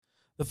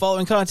The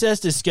following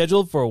contest is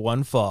scheduled for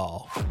one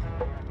fall.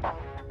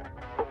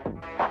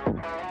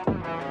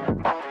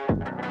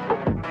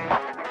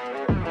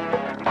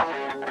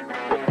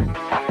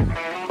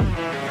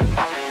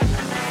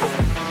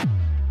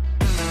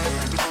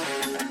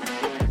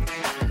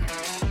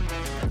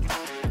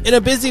 In a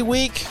busy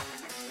week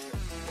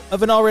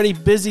of an already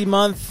busy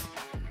month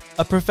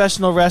of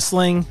professional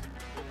wrestling,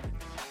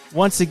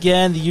 once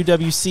again, the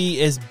UWC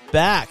is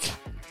back.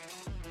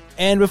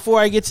 And before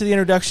I get to the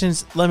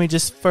introductions, let me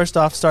just first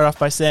off start off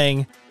by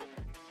saying,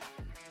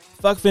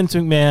 fuck Vince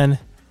McMahon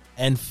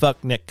and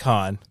fuck Nick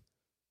Khan.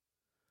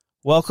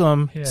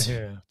 Welcome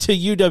to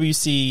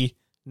UWC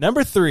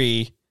number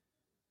 3,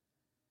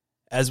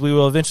 as we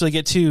will eventually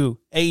get to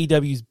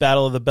AEW's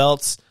Battle of the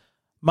Belts.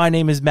 My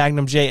name is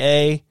Magnum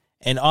J.A.,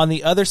 and on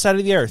the other side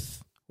of the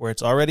earth, where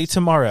it's already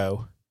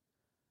tomorrow,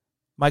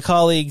 my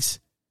colleagues,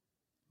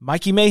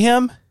 Mikey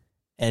Mayhem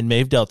and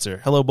Maeve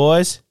Deltzer. Hello,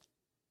 boys.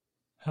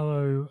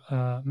 Hello,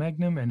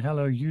 Magnum, and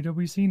hello,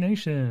 UWC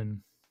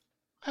Nation.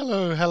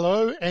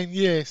 Hello, and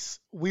yes,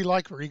 we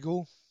like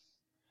Regal.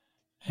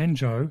 And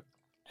Joe,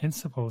 and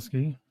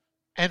Sapolsky.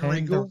 And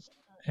Regal.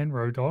 And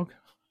Road Dogg,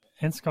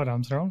 and Scott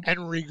Armstrong.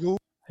 And Regal.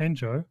 And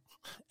Joe.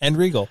 And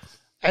Regal.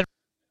 And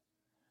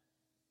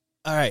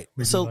all right,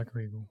 so like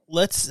Regal.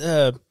 Let's,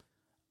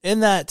 in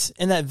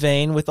that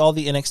vein, with all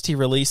the NXT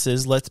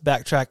releases, let's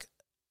backtrack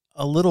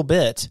a little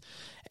bit.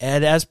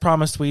 And as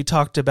promised, we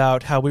talked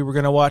about how we were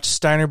going to watch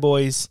Steiner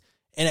Boy's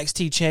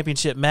NXT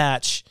Championship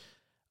match.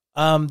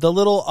 The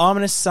little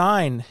ominous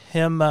sign,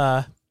 him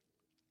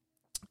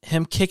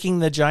kicking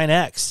the Giant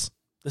X,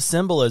 the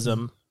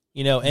symbolism,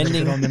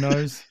 ending on the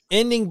nose,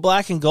 ending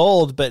Black and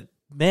Gold. But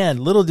man,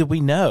 little did we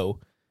know,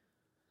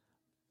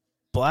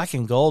 Black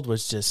and Gold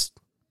was just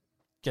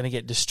going to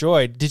get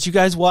destroyed. Did you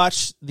guys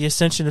watch the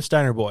Ascension of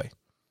Steiner Boy?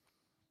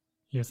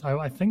 Yes,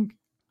 I think,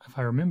 if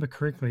I remember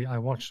correctly, I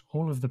watched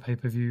all of the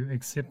pay-per-view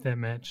except that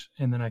match,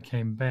 and then I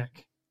came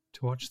back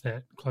to watch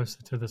that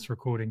closer to this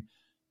recording.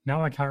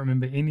 Now I can't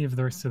remember any of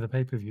the rest of the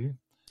pay-per-view.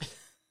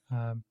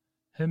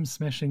 Him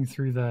smashing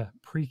through the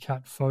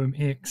pre-cut foam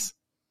X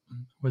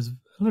was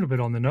a little bit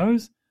on the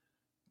nose,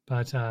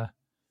 but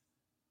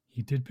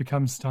he did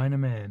become Steiner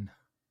Man.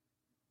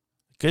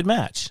 Good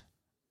match.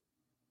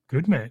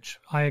 Good match.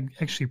 I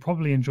actually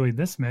probably enjoyed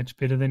this match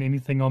better than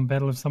anything on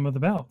Battle of Some of the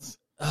Belts.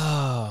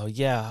 Oh,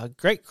 yeah.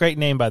 Great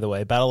name, by the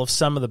way. Battle of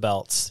Some of the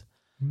Belts.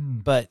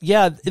 But,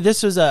 yeah,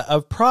 this was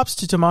a props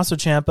to Tommaso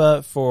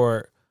Ciampa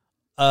for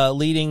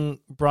leading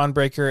Braun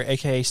Breaker,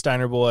 a.k.a.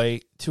 Steiner Boy,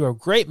 to a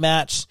great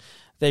match.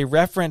 They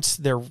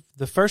referenced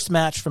the first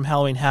match from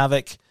Halloween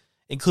Havoc,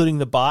 including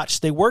the botch.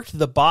 They worked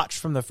the botch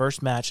from the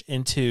first match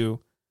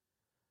into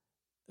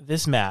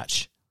this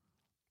match.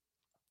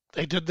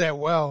 They did that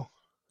well.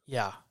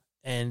 Yeah,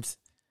 and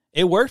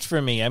it worked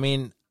for me. I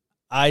mean,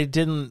 I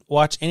didn't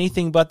watch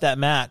anything but that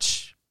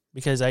match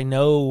because I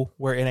know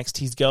where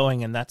NXT's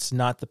going, and that's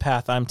not the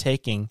path I'm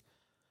taking.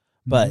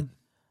 But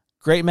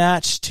great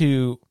match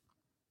to,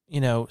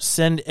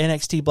 send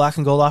NXT Black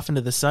and Gold off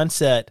into the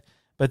sunset,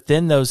 but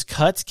then those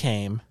cuts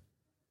came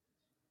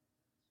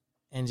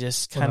and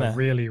just kind of...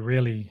 really,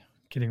 really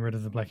getting rid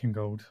of the Black and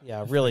Gold.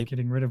 Yeah, really.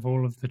 Getting rid of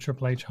all of the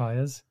Triple H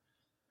hires.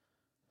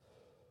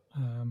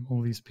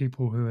 All these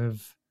people who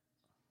have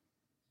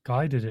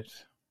guided it,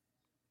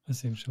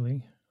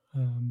 essentially.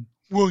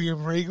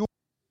 William Regal.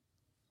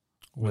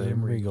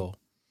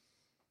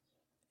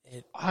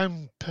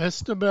 I'm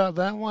pissed about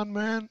that one,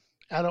 man.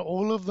 Out of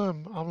all of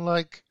them, I'm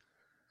like,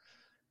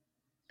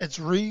 it's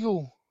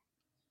Regal.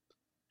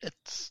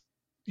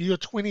 You're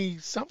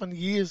 20-something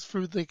years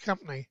through the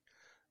company,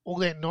 all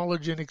that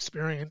knowledge and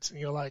experience, and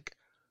you're like,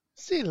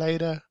 see you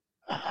later.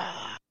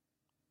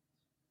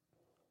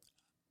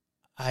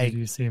 Do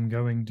you see him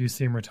going? Do you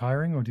see him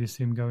retiring, or do you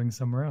see him going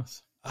somewhere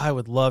else? I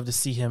would love to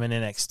see him in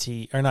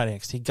NXT, or not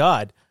NXT.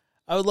 God,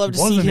 I would love to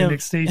see him in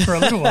NXT for a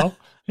little while.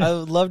 I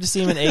would love to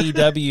see him in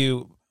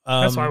AEW.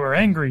 That's why we're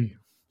angry.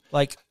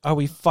 Like, are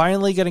we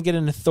finally going to get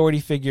an authority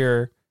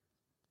figure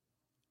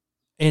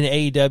in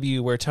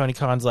AEW where Tony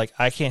Khan's like,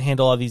 I can't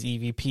handle all these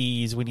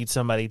EVPs. We need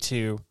somebody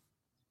to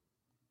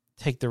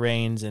take the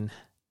reins and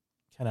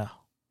kind of.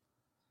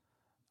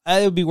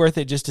 It would be worth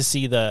it just to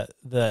see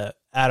the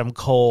Adam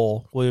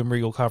Cole William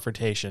Regal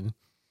confrontation.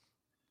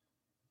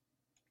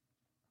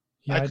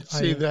 Yeah, I could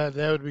see that.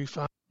 That would be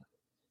fun.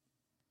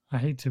 I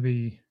hate to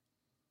be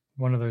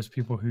one of those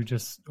people who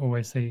just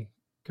always say,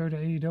 go to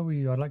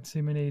AEW. I'd like to see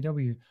him in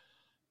AEW.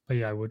 But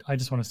yeah, I would. I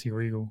just want to see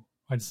Regal.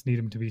 I just need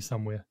him to be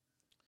somewhere.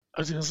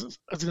 I was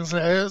going to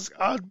say,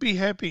 I'd be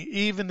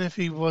happy even if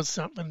he was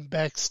something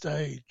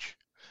backstage,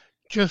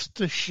 just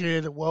to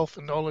share the wealth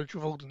and knowledge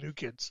of all the new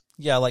kids.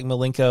 Yeah, like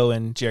Malenko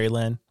and Jerry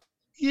Lynn.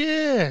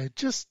 Yeah,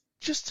 just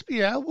to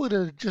be able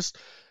to just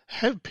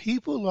have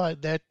people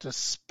like that to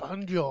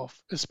sponge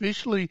off,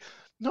 especially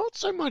not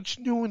so much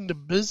new in the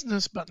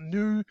business, but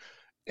new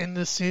in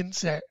the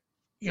sense that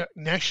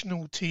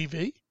national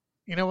TV.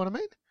 You know what I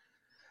mean?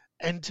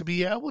 And to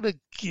be able to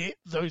get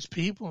those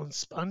people and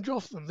sponge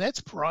off them,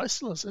 that's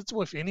priceless. It's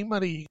worth any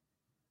money.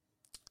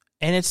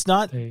 And it's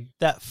not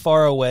that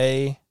far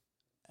away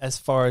as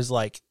far as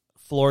like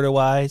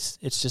Florida-wise.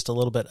 It's just a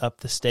little bit up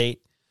the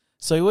state.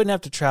 So he wouldn't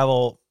have to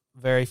travel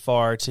very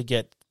far to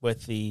get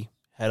with the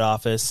head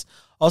office.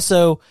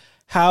 Also,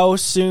 how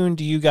soon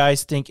do you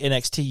guys think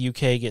NXT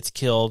UK gets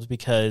killed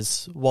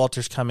because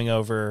Walter's coming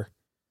over?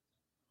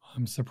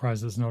 I'm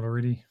surprised it's not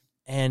already.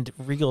 And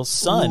Regal's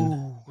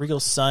son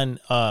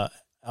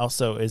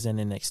also is in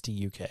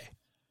NXT UK.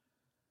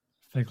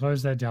 If they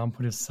close that down,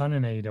 put his son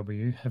in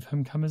AEW, have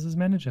him come as his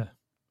manager.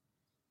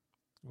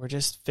 We're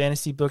just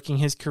fantasy booking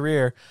his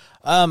career.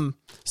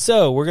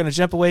 So we're going to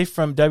jump away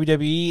from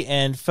WWE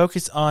and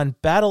focus on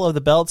Battle of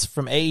the Belts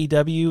from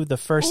AEW, the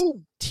first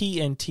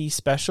TNT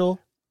special.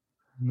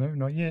 No,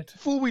 not yet.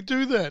 Before we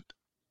do that,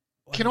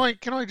 can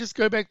I just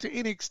go back to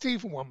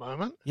NXT for one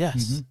moment?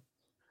 Yes. Mm-hmm.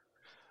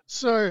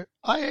 So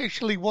I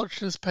actually watched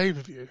this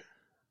pay-per-view,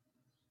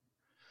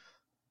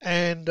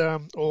 and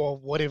or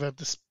whatever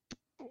this.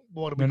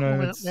 What are we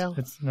calling it now?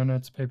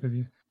 It's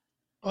pay-per-view.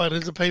 Oh, it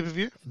is a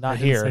pay-per-view? Not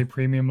here. It's a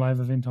premium live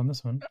event on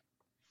this one.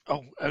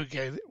 Oh,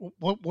 okay.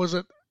 What was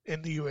it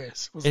in the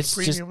US? Was it a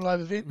premium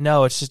live event?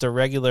 No, it's just a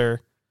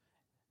regular.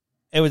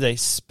 It was a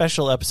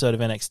special episode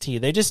of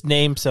NXT. They just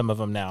named some of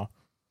them now.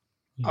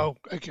 Yeah. Oh,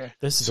 okay.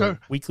 This is a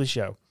weekly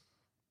show.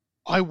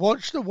 I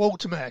watched the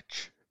Walter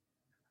match.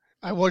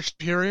 I watched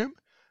Imperium,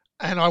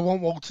 and I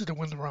want Walter to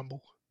win the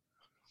Rumble.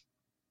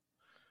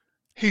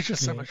 He's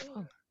just so much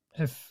fun.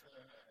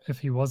 If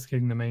he was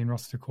getting the main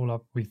roster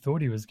call-up we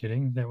thought he was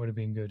getting, that would have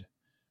been good.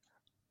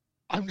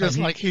 I'm just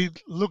he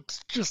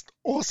looks just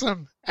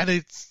awesome, and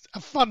it's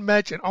a fun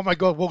match, and oh my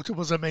God, Walter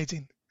was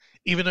amazing,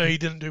 even though he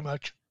didn't do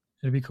much.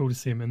 It'd be cool to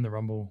see him in the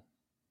Rumble,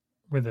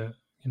 whether,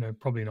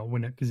 probably not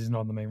win it because he's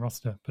not on the main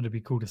roster, but it'd be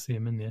cool to see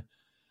him in there.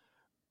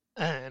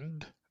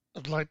 And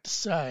I'd like to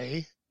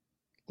say,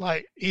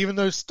 even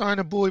though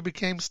Steiner Boy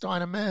became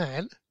Steiner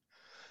Man,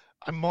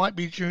 I might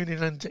be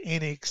tuning into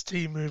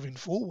NXT moving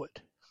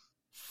forward.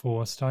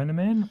 For Steiner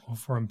Man or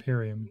for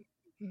Imperium?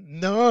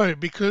 No,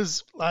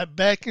 because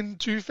back in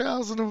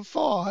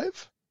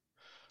 2005,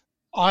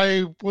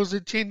 I was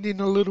attending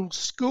a little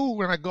school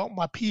when I got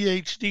my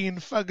PhD in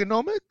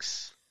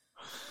Thugonomics.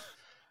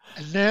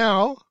 And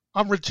now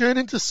I'm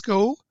returning to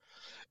school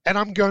and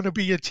I'm going to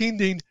be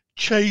attending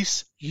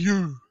Chase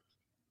U.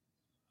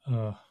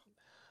 Okay.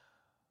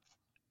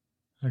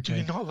 Do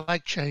you not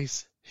like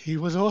Chase? He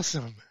was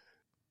awesome.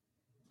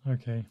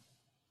 Okay.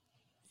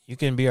 You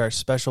can be our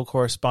special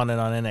correspondent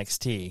on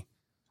NXT.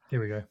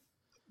 Here we go.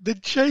 The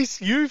Chase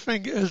U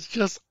thing is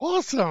just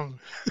awesome.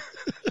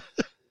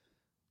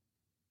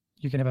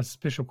 You can have a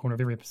special corner of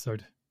every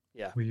episode.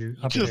 Yeah. Where you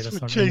update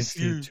us on Chase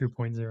NXT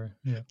 2.0.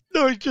 Yeah.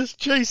 No, just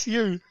Chase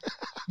U.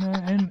 No,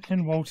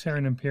 and Walter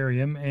and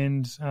Imperium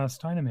and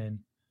Steinerman.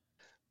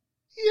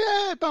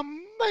 Yeah, but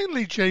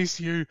mainly Chase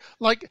U.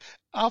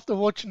 After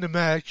watching the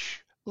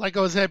match, I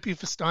was happy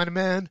for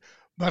Steinerman,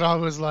 but I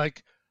was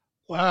like,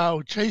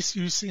 wow, Chase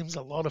U seems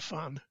a lot of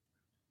fun.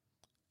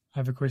 I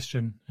have a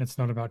question. It's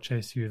not about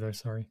Chase U, though,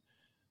 sorry.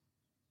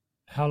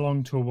 How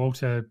long till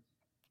Walter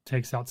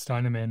takes out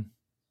Steinerman?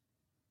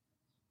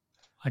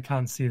 I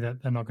can't see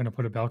that they're not going to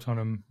put a belt on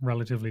him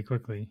relatively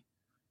quickly.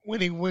 When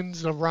he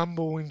wins the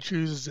Rumble and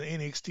chooses the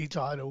NXT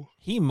title.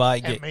 He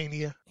might at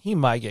Mania. He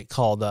might get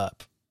called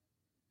up.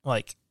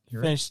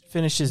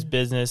 Finish his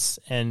business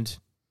and,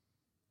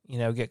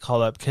 get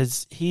called up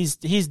because he's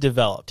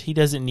developed. He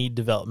doesn't need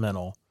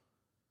developmental.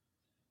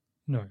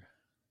 No.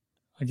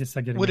 I guess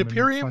I get. Would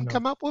Imperium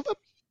come up with him?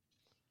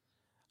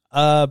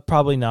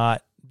 Probably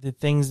not. The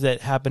things that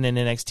happen in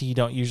NXT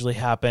don't usually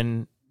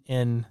happen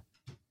in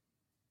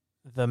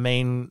the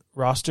main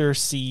roster.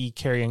 See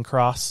Karrion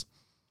Kross.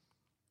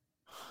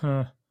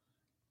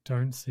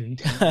 Don't see.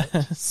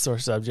 Sore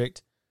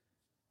subject.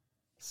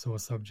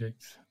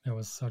 That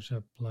was such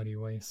a bloody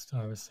waste.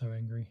 I was so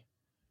angry.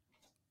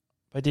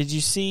 But did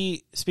you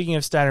see, speaking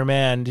of Steiner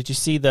Man, did you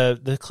see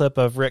the clip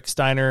of Rick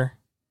Steiner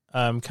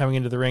coming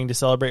into the ring to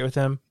celebrate with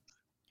him?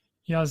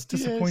 Yeah, I was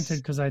disappointed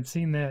because I'd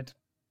seen that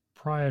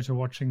prior to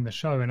watching the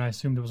show, and I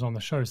assumed it was on the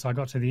show, so I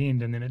got to the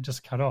end, and then it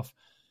just cut off.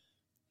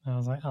 And I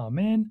was like, oh,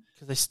 man.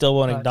 Because they still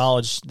won't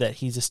acknowledge that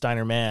he's a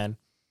Steiner Man.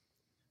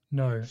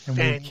 No, and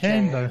we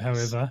can, though,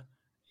 however,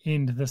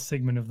 end this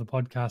segment of the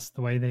podcast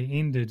the way they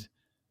ended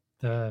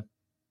the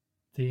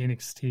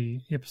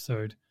NXT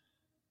episode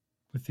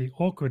with the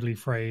awkwardly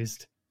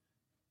phrased,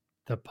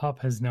 the pup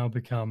has now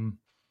become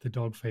the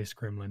dog-faced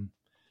gremlin.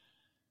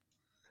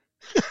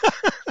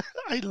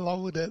 I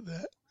lowered at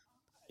that.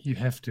 You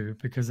have to,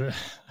 because it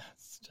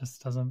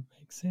just doesn't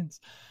make sense.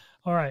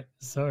 All right,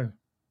 so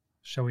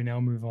shall we now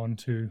move on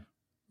to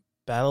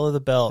Battle of the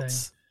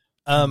Belts?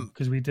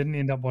 Because we didn't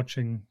end up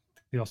watching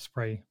the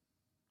Ospreay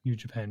New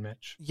Japan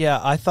match. Yeah,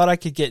 I thought I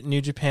could get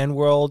New Japan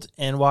World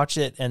and watch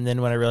it, and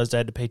then when I realized I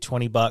had to pay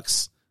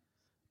 $20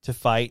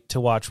 to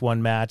watch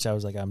one match, I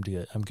was like, I'm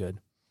good.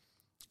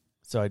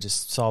 So I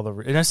just saw the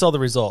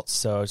results,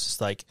 so it's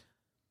just like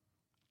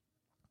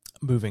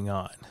moving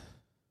on.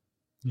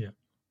 Yeah.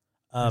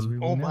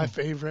 All my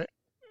favorite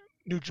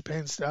New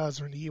Japan stars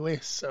are in the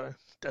US, so it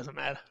doesn't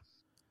matter.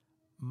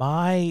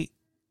 My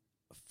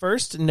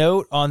first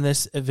note on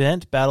this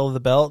event, Battle of the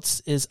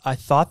Belts, is I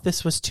thought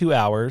this was 2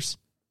 hours,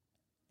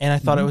 and I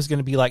thought it was going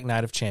to be like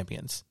Night of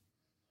Champions.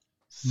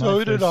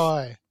 So did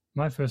I.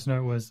 My first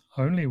note was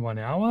only 1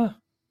 hour.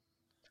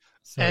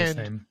 So And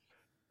same.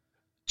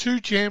 2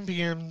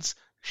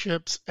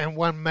 championships and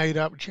 1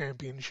 made-up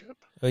championship.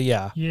 Oh,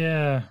 yeah.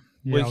 Yeah,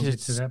 We I'll could get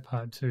to that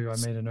part too. I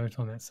made a note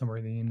on that somewhere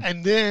at the end.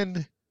 And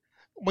then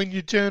when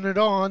you turn it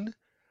on,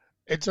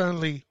 it's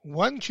only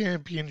 1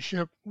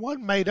 championship,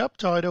 1 made-up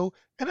title,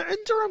 and an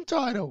interim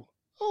title.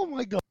 Oh,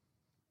 my God.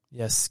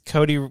 Yes,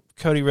 Cody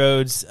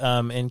Rhodes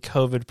in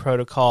COVID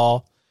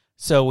protocol.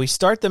 So we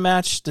start the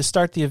match to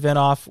start the event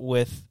off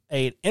with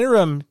an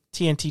interim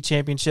TNT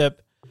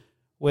championship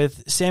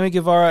with Sammy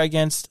Guevara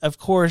against, of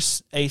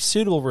course, a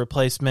suitable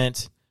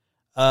replacement,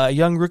 a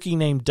young rookie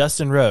named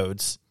Dustin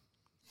Rhodes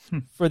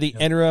for the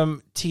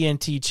interim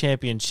TNT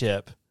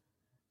championship.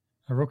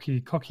 A rookie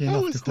cocky How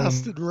enough to is call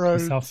Dustin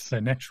Rhodes? himself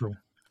the natural.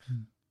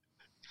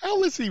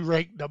 How is he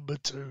ranked number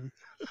 2?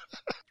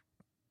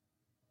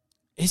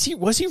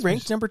 Was he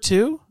ranked number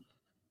 2?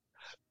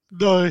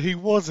 No, he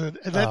wasn't.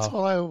 And that's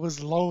Oh. why I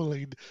was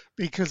lolling,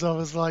 because I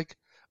was like,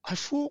 I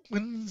thought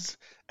wins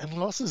and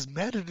losses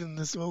mattered in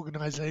this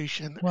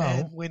organization,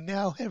 Well- and we're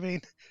now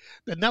having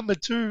the number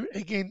 2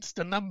 against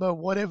the number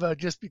whatever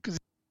just because.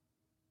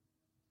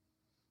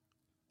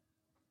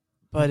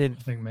 But I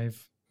think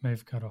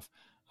Maeve cut off.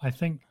 I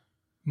think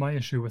my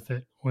issue with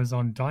it was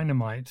on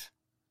Dynamite,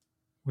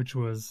 which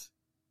was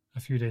a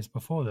few days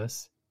before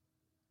this.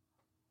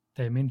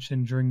 They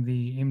mentioned during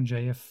the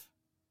MJF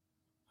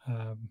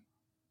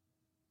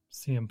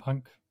CM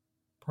Punk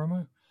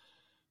promo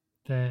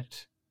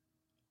that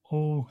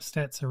all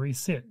stats are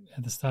reset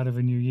at the start of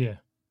a new year.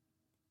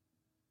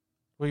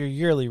 Well,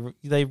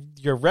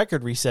 your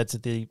record resets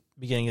at the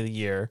beginning of the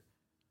year,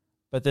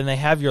 but then they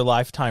have your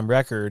lifetime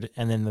record,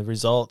 and then the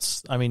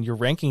results. I mean, your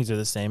rankings are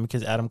the same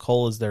because Adam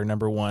Cole is their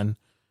number 1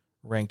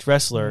 ranked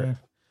wrestler,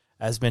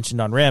 as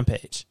mentioned on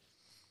Rampage.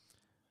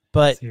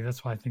 But see,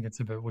 that's why I think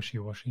it's a bit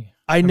wishy-washy.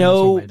 I mean, know it's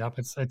all made up.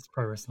 It's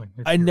pro wrestling.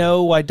 I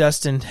know why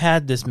Dustin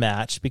had this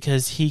match,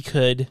 because he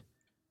could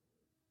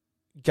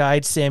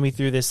guide Sammy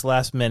through this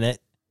last minute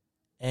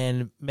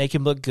and make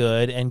him look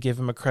good and give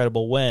him a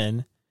credible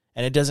win.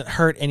 And it doesn't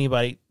hurt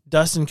anybody.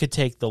 Dustin could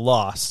take the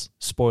loss.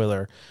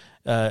 Spoiler.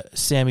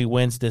 Sammy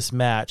wins this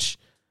match.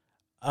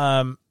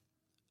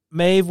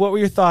 Maeve, what were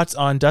your thoughts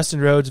on Dustin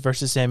Rhodes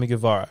versus Sammy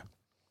Guevara?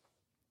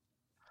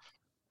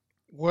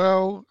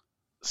 Well,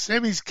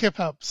 Sammy's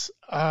kip-ups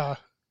are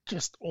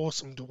just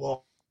awesome to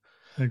watch.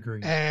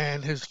 Agree.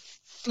 And his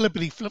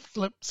flippity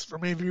flip-flips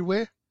from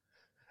everywhere.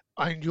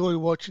 I enjoy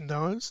watching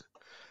those.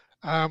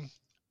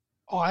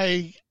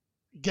 I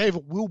gave a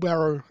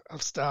wheelbarrow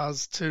of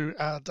stars to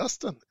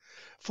Dustin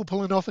for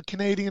pulling off a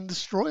Canadian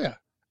Destroyer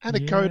and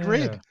a Code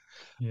Red.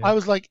 Yeah. I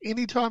was like,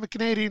 anytime a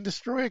Canadian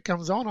Destroyer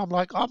comes on, I'm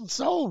like, I'm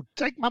sold.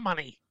 Take my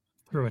money.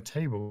 Through a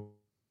table.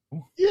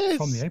 Yes.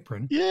 From the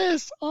apron.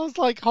 Yes. I was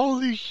like,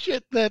 holy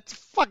shit, that's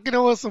fucking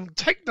awesome.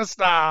 Take the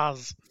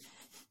stars.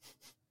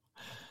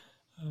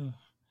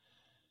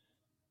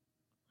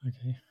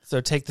 Okay.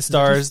 So take the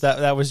stars.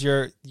 That was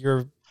your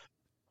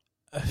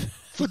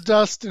For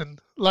Dustin,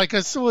 like I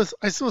saw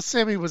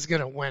Sammy was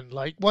gonna win.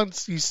 Like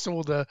once you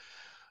saw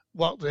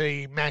what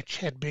the match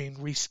had been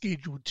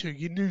rescheduled to,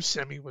 you knew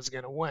Sammy was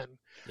gonna win.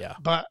 Yeah.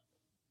 But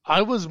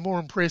I was more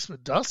impressed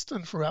with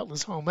Dustin throughout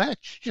this whole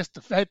match. Just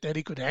the fact that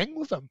he could hang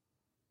with him.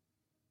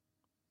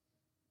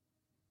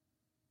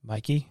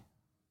 Mikey,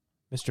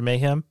 Mr.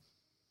 Mayhem.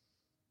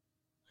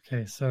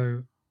 Okay,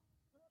 so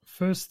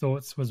first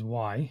thoughts was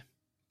why?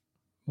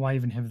 Why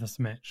even have this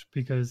match?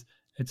 Because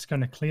it's going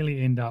to clearly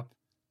end up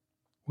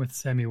with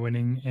Sammy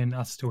winning and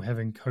us still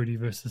having Cody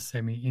versus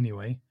Sammy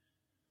anyway.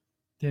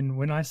 Then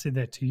when I said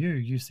that to you,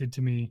 you said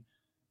to me,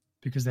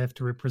 because they have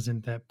to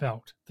represent that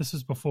belt. This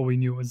was before we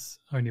knew it was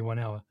only 1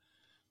 hour.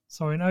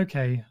 So I went,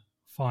 okay,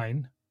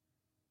 fine.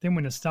 Then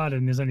when it started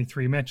and there's only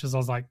 3 matches, I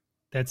was like,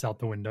 that's out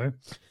the window.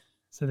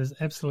 So there's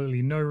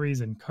absolutely no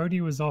reason.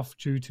 Cody was off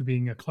due to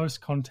being a close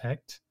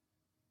contact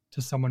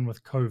to someone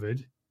with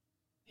COVID.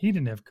 He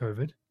didn't have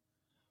COVID.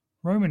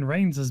 Roman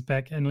Reigns is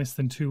back in less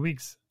than 2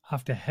 weeks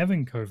after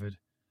having COVID.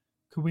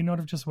 Could we not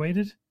have just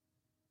waited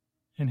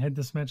and had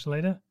this match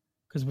later?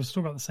 Because we've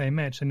still got the same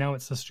match and now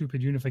it's a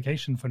stupid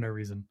unification for no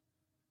reason.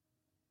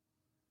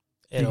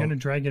 You're going to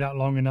drag it out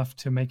long enough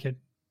to make it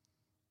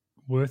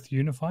worth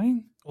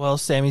unifying? Well,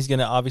 Sammy's going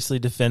to obviously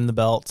defend the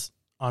belt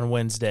on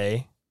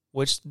Wednesday,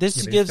 which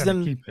this gives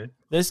them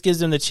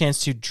the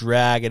chance to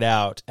drag it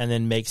out and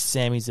then make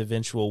Sammy's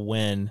eventual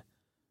win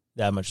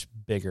that much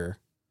bigger.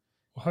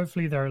 Well,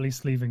 hopefully they're at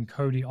least leaving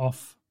Cody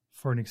off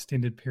for an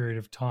extended period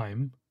of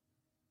time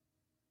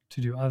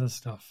to do other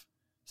stuff.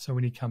 So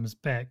when he comes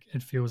back,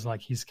 it feels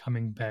like he's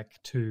coming back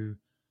to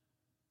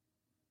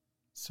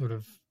sort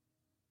of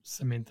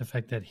cement the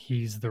fact that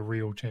he's the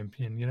real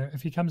champion. You know,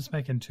 if he comes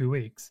back in 2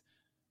 weeks,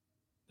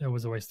 that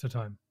was a waste of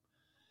time.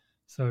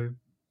 So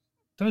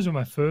those were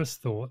my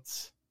first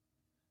thoughts.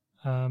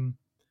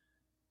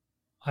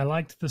 I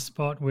liked the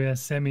spot where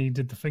Sammy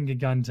did the finger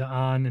gun to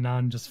Arn, and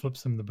Arn just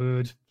flips him the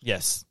bird.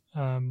 Yes.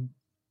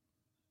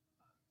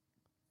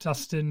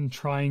 Dustin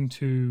trying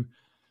to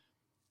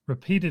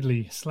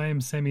repeatedly slam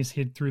Sammy's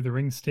head through the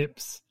ring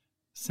steps,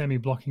 Sammy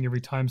blocking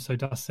every time, so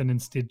Dustin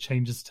instead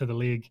changes to the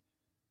leg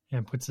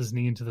and puts his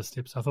knee into the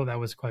steps. I thought that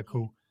was quite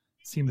cool.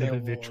 Seemed a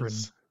bit veteran.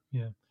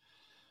 Yeah.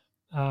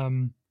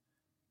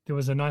 There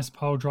was a nice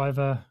pile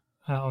driver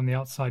on the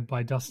outside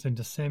by Dustin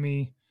to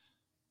Sammy.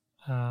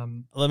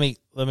 Let me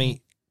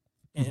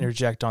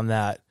interject on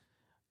that.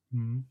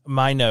 Mm-hmm.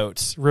 My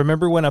notes.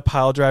 Remember when a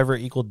pile driver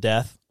equaled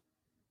death?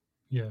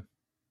 Yeah.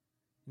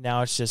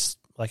 Now it's just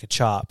like a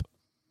chop.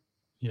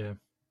 Yeah.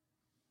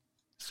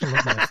 Still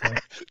look nice, though.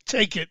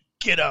 Take it.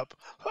 Get up.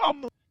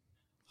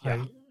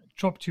 I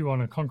dropped you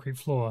on a concrete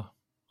floor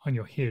on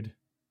your head.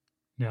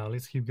 Now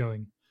let's keep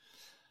going.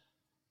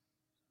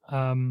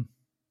 One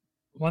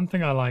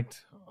thing I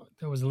liked,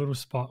 there was a little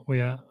spot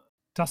where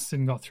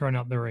Dustin got thrown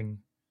out the ring,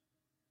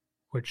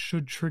 which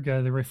should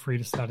trigger the referee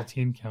to start a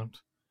 10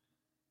 count.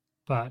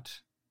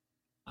 But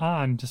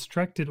Arn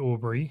distracted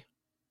Aubrey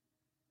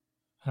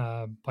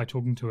by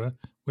talking to her,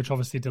 which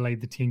obviously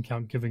delayed the 10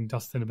 count, giving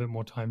Dustin a bit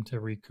more time to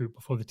recoup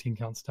before the 10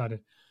 count started.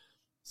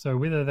 So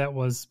whether that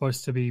was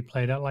supposed to be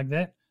played out like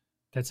that,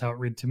 that's how it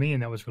read to me,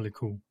 and that was really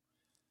cool.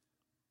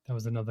 That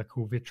was another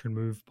cool veteran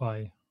move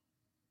by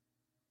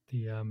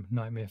the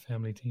Nightmare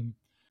Family team.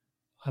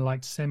 I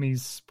liked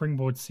Sammy's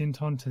springboard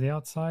senton to the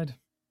outside.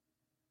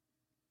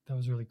 That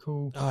was really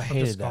cool. Oh, I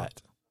hated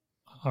that.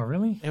 Oh,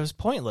 really? It was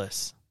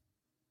pointless.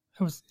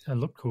 It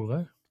looked cool,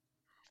 though.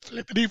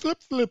 Flippity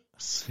flip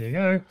flips. There you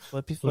go.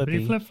 Flippy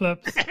Flippity flip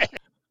flips.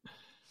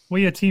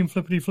 We are team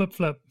flippity flip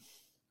flip.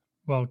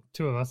 Well,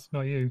 two of us,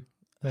 not you,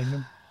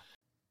 Magnum.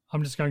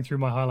 I'm just going through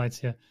my highlights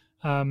here.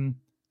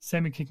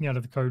 Sammy kicking out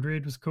of the Code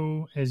Red was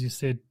cool. As you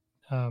said,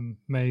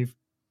 Maeve,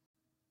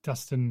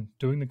 Dustin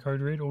doing the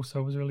Code Red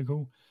also was really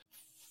cool.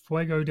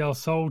 Fuego del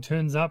Sol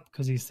turns up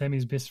because he's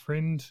Sammy's best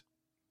friend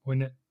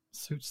when it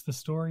suits the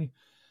story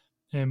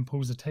and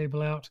pulls a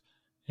table out.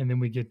 And then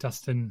we get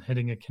Dustin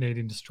hitting a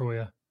Canadian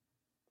Destroyer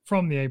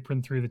from the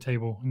apron through the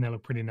table, and that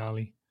looked pretty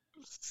gnarly.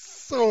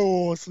 So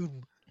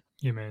awesome.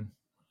 Yeah, man.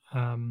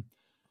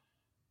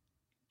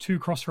 2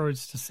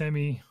 crossroads to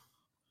Sammy.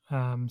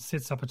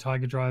 Sets up a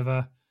Tiger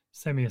Driver.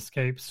 Sammy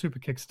escapes. Super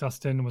kicks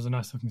Dustin. It was a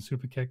nice looking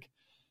super kick.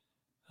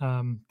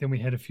 Then we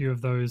had a few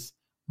of those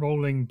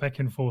rolling back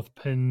and forth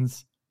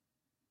pins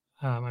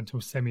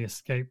until Sammy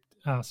escaped.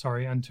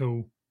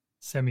 Until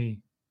Sammy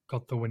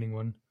got the winning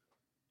one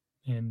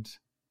and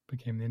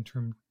became the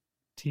interim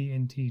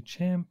TNT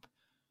champ.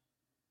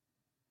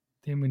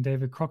 Then when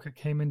David Crockett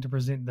came in to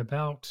present the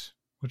bout,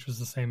 which was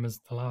the same as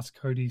the last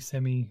Cody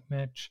Sammy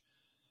match,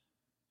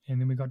 and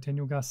then we got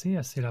Daniel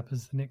Garcia set up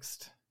as the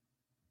next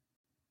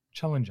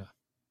challenger.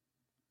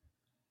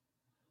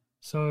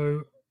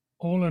 So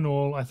all in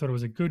all, I thought it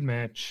was a good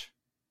match,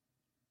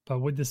 but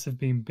would this have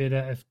been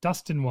better if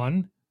Dustin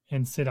won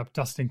and set up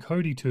Dustin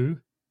Cody too?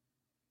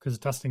 Because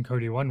Dustin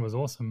Cody 1 was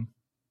awesome.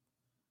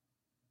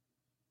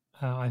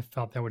 I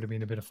felt that would have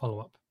been a better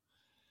follow-up.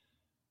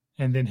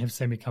 And then have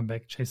Sammy come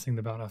back chasing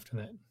the belt after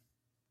that.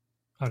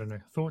 I don't know.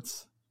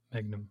 Thoughts,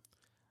 Magnum?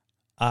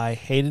 I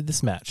hated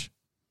this match.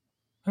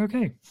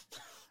 Okay.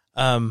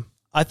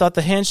 I thought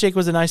the handshake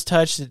was a nice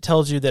touch. It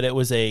tells you that it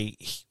was a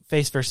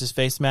face versus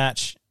face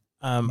match.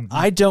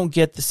 I don't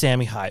get the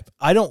Sammy hype.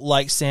 I don't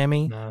like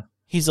Sammy. Nah.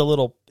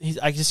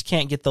 I just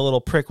can't get the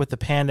little prick with the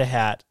panda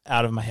hat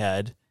out of my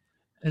head.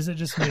 Is it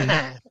just me?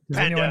 Does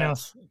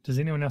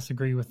anyone else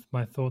agree with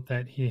my thought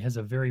that he has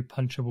a very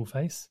punchable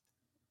face?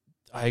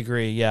 I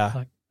agree, yeah.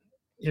 Like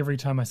every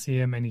time I see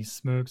him and he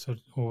smirks or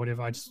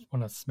whatever, I just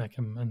want to smack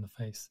him in the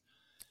face.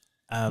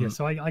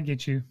 So I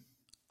get you.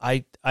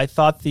 I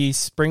thought the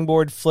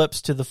springboard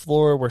flips to the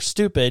floor were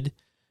stupid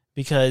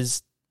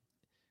because,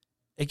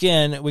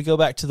 again, we go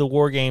back to the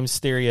War Games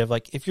theory of,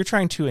 like, if you're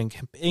trying to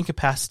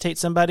incapacitate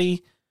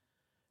somebody,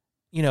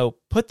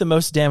 put the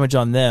most damage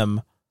on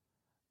them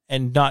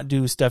and not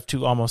do stuff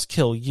to almost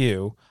kill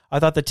you. I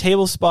thought the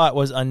table spot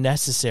was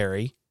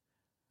unnecessary.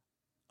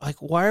 Like,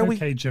 why are we...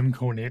 Okay, Jim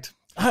Cornette.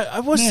 I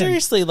was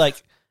seriously,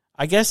 like,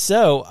 I guess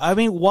so. I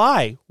mean,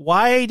 why?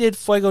 Why did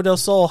Fuego del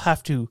Sol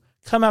have to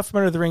come out from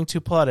under the ring to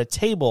pull out a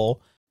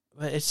table?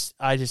 I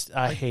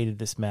hated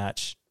this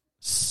match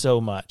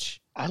so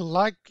much. I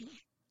like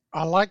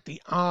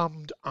the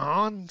armed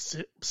arm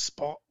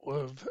spot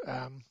with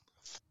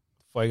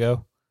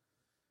Fuego.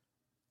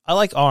 I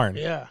like Arn.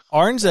 Yeah,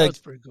 Arn's a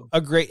cool. a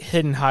great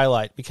hidden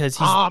highlight because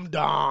he's armed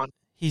on.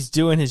 He's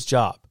doing his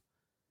job,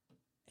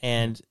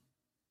 and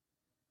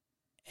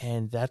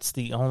that's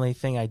the only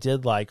thing I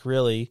did like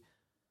really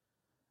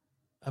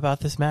about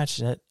this match.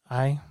 That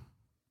I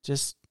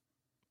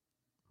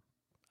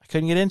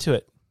couldn't get into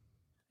it,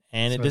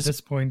 and so at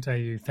this point, are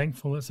you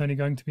thankful it's only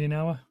going to be an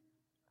hour?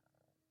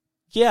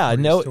 Yeah,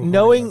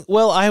 knowing.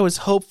 Well, I was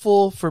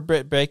hopeful for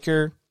Britt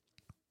Baker.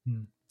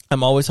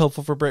 I'm always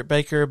hopeful for Britt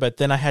Baker, but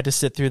then I had to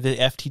sit through the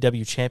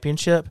FTW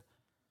Championship.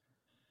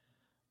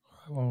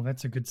 Well,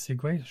 that's a good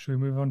segue. Should we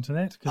move on to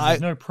that? Because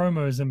there's no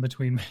promos in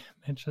between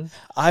matches.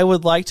 I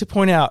would like to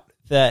point out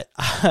that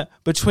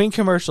between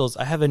commercials,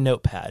 I have a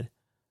notepad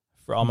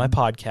for all my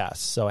podcasts.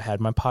 So I had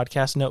my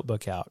podcast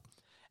notebook out.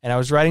 And I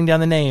was writing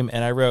down the name,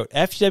 and I wrote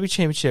FTW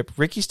Championship,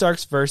 Ricky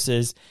Starks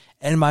versus,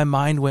 and my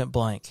mind went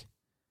blank.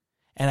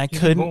 And I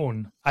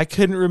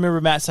couldn't remember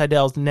Matt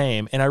Seidel's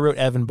name, and I wrote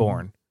Evan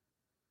Bourne.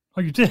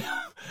 Oh, you did?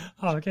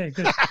 Oh, okay,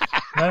 good.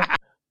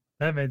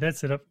 that made that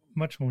setup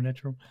much more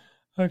natural.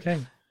 Okay.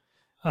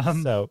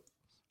 I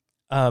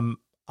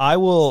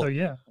will. So,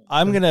 yeah.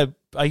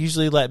 I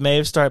usually let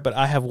Maeve start, but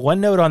I have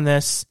one note on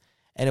this,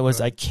 and it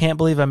was, I can't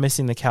believe I'm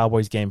missing the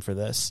Cowboys game for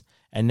this.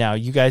 And now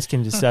you guys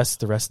can discuss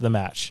the rest of the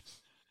match.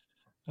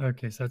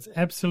 Okay, so it's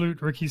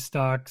Absolute Ricky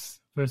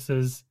Starks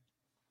versus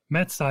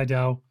Matt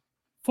Seidel,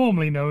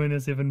 formerly known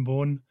as Evan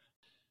Bourne.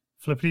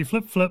 Flippity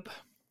flip flip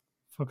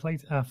for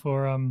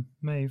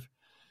Maeve.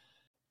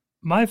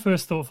 My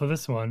first thought for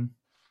this one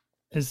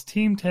is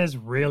Team Taz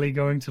really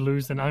going to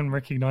lose an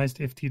unrecognized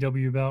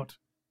FTW belt?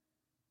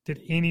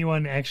 Did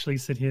anyone actually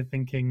sit here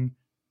thinking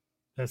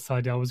that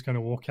Seidel was going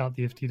to walk out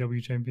the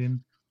FTW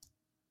champion?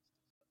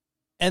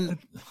 And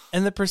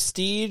the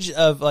prestige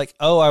of like,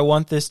 oh, I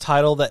want this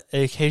title that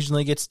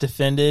occasionally gets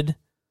defended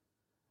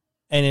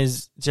and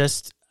is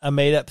just a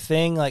made up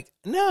thing. Like,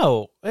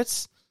 no,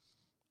 this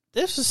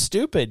is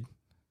stupid.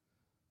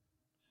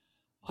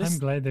 I'm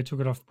glad they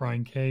took it off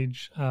Brian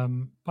Cage.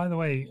 By the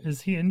way,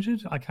 is he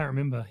injured? I can't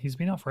remember. He's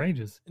been out for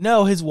ages.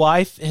 No, his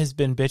wife has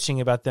been bitching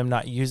about them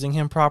not using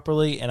him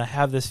properly, and I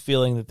have this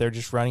feeling that they're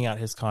just running out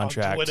his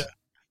contract.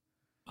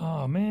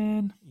 Oh,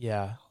 man.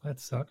 Yeah. That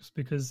sucks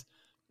because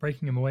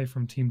breaking him away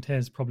from Team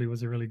Taz probably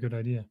was a really good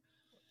idea.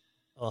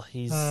 Well,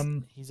 he's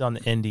on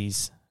the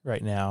indies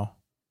right now.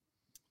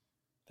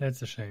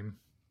 That's a shame.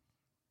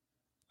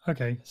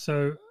 Okay,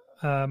 so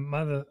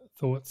my other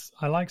thoughts.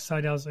 I like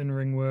Seidel's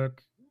in-ring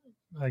work.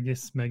 I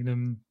guess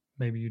Magnum,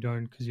 maybe you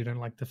don't because you don't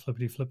like the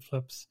flippity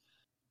flip-flips.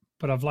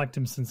 But I've liked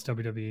him since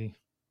WWE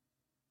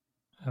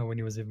when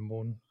he was Evan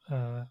Bourne.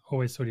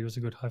 Always thought he was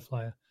a good high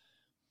flyer.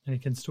 And he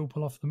can still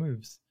pull off the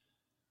moves.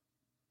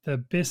 The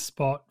best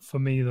spot for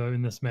me, though,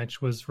 in this match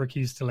was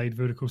Ricky's delayed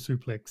vertical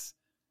suplex,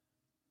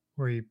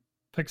 where he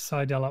picked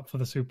Seidel up for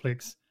the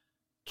suplex,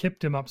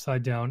 kept him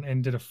upside down,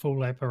 and did a full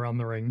lap around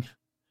the ring,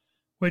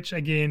 which,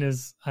 again,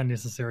 is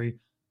unnecessary,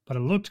 but it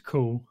looked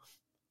cool.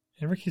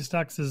 And Ricky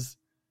Starks is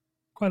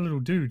quite a little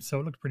dude, so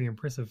it looked pretty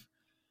impressive.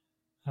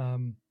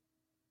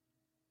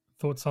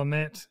 Thoughts on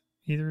that,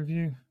 either of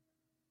you?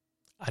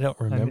 I don't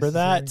remember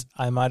that.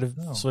 I might have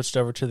switched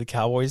over to the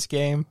Cowboys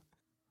game.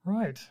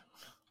 Right.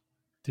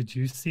 Did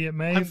you see it,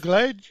 Maeve?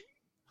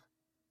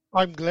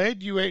 I'm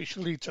glad you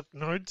actually took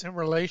notes in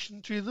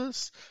relation to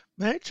this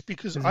match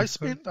because I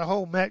spent the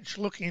whole match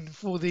looking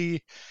for the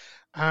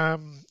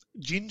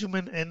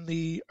gentleman in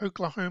the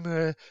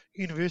Oklahoma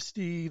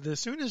University, the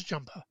Sooners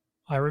jumper.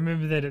 I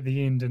remember that at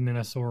the end, and then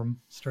I saw him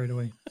straight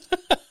away.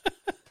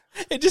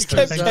 It just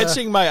kept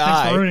catching my eye.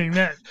 Thanks for ruining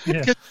that.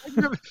 Yeah.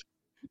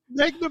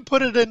 Magnum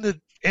put it in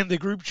the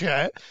group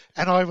chat,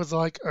 and I was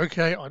like,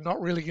 okay, I'm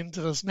not really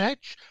into this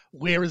match.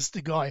 Where is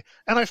the guy?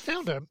 And I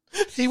found him.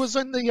 He was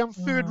in the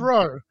third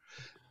row.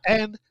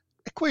 And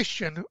a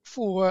question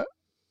for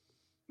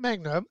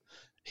Magnum,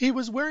 he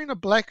was wearing a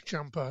black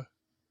jumper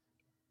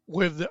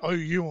with the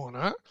OU on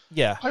it.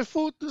 Yeah. I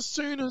thought the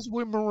Sooners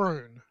were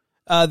maroon.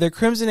 They're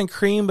crimson and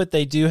cream, but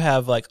they do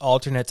have like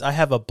alternates. I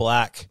have a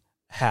black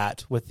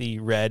hat with the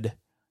red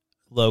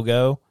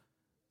logo.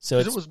 So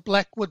it was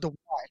black with the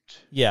white.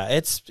 Yeah,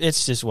 it's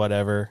just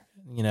whatever.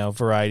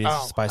 Variety is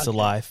the spice of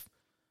life.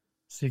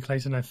 See,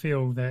 Clayton, I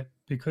feel that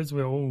because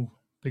we're all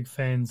big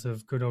fans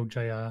of good old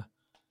JR,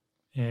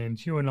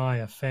 and you and I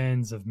are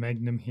fans of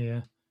Magnum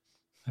here,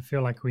 I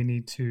feel like we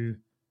need to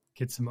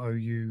get some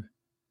OU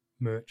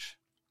merch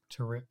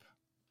to rip.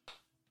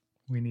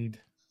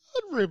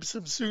 I'd rip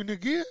some Sooner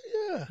gear,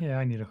 yeah. Yeah,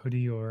 I need a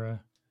hoodie or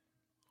a...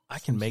 I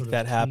can make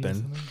that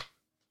happen.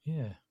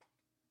 Yeah.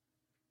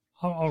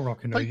 I'll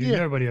rock an OU. Yeah.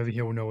 Nobody over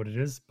here will know what it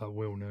is, but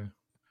we'll know.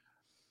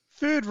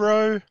 Third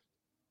row,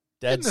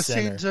 dead in the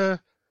center,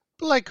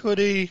 black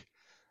hoodie,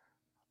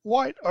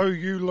 white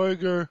OU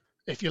logo.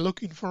 If you're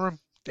looking for him,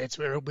 that's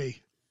where he'll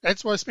be.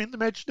 That's what I spent the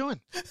match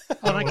doing.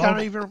 And I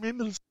can't even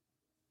remember.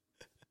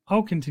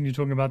 I'll continue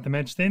talking about the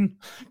match then,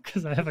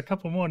 because I have a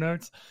couple more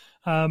notes.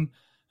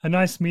 A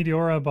nice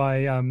Meteora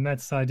by Matt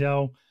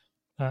Seidel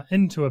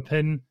into a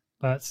pin,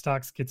 but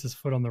Starks gets his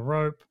foot on the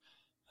rope.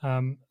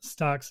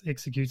 Starks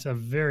executes a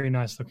very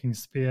nice-looking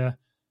spear,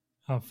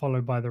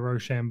 followed by the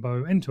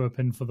Rochambeau into a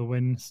pin for the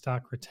win.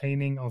 Stark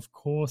retaining, of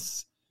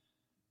course,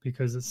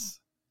 because it's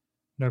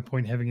no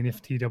point having an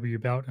FTW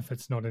belt if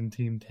it's not in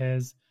Team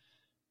Taz.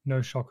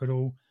 No shock at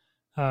all.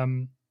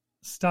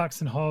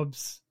 Starks and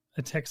Hobbs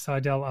attack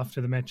Seidel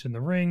after the match in the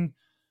ring.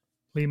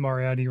 Lee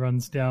Moriarty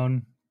runs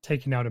down,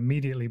 taken out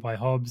immediately by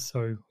Hobbs,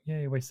 so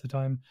yeah, waste of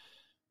time.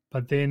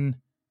 But then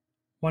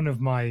one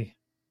of my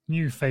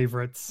new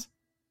favorites,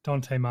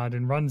 Dante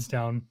Martin, runs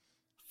down,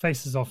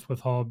 faces off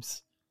with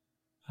Hobbs,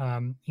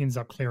 ends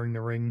up clearing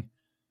the ring.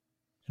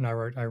 And I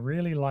wrote, I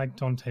really like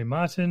Dante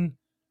Martin.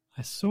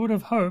 I sort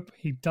of hope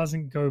he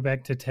doesn't go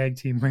back to tag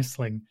team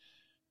wrestling,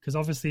 because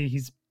obviously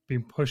he's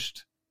been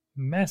pushed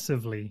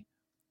massively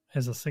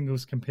as a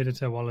singles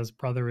competitor while his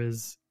brother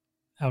is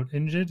out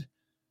injured.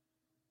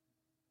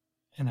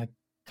 And I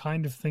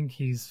kind of think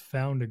he's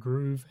found a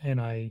groove, and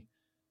I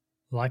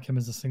like him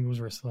as a singles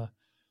wrestler.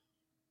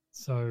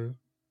 So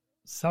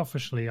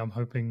selfishly, I'm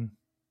hoping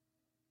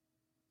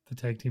the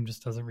tag team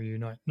just doesn't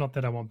reunite. Not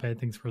that I want bad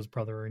things for his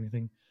brother or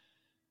anything.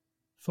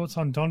 Thoughts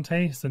on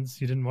Dante,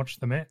 since you didn't watch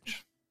the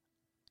match?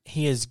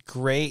 He is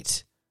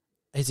great.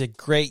 He's a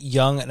great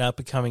young and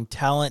up-and-coming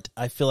talent.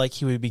 I feel like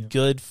he would be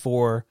good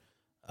for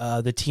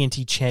the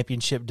TNT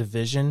Championship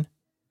division.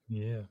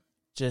 Yeah.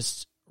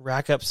 Just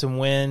rack up some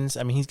wins.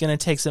 I mean, he's going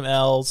to take some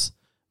L's,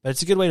 but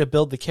it's a good way to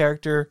build the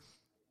character.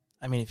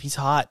 I mean, if he's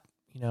hot,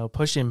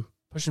 push him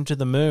to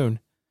the moon.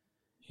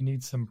 He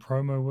needs some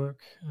promo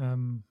work.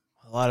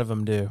 A lot of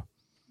them do.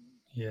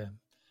 Yeah.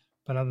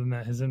 But other than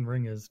that, his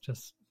in-ring is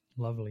just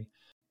lovely.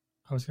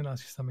 I was going to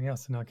ask you something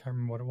else, and I can't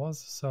remember what it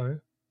was. So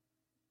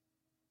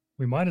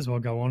we might as well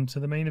go on to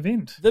the main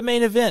event. The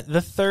main event,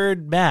 the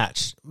third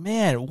match.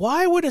 Man,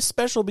 why would a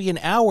special be an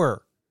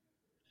hour?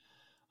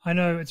 I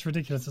know, it's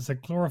ridiculous. It's a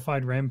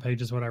glorified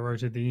Rampage is what I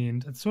wrote at the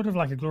end. It's sort of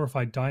like a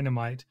glorified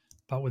Dynamite,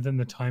 but within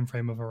the time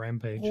frame of a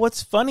Rampage.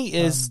 What's funny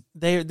is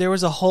there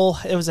was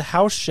it was a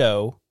house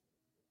show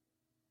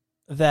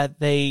that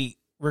they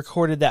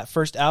recorded that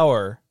first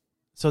hour.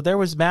 So there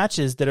was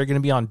matches that are going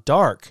to be on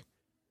Dark.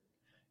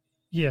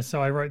 Yeah,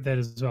 so I wrote that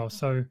as well.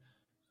 So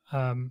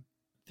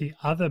the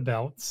other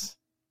belts,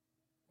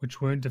 which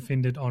weren't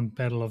defended on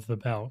Battle of the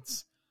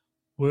Belts,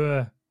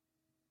 were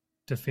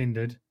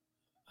defended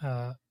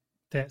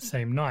that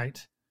same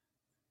night,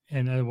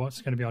 and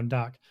what's going to be on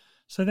Dark.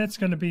 So that's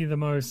going to be the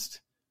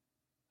most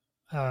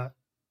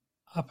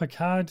upper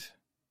card,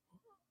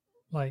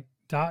 like,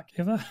 Dark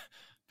ever.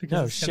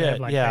 Because it's going to have,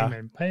 like,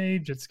 Hangman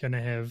Page. It's going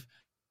to have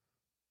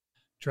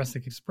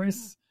Jurassic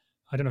Express.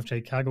 I don't know if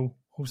Jade Cargill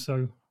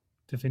also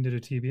defended a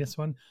TBS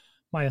one.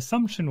 My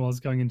assumption was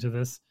going into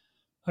this,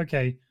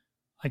 okay,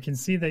 I can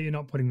see that you're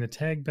not putting the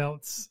tag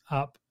belts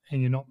up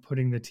and you're not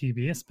putting the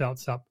TBS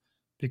belts up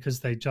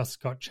because they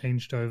just got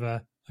changed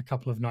over a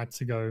couple of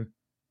nights ago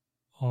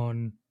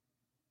on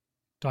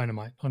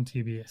Dynamite on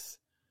TBS.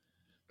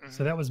 Mm-hmm.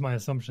 So that was my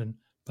assumption.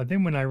 But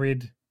then when I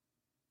read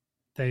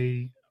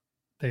they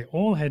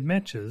all had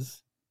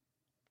matches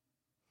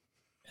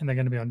and they're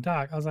going to be on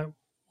Dark, I was like,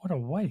 what a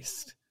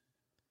waste.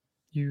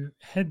 You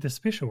had the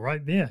special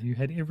right there. You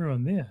had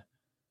everyone there.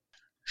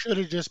 Should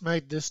have just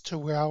made this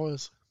 2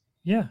 hours.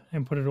 Yeah,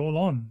 and put it all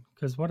on,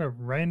 because what a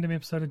random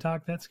episode of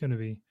Dark that's going to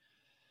be.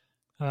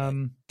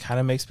 Kind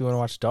of makes me want to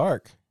watch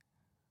Dark.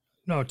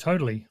 No,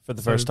 totally. For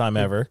the first time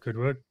ever. Good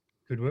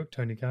work,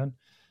 Tony Khan.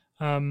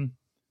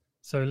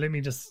 So let me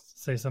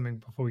just say something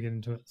before we get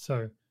into it.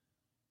 So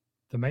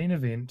the main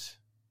event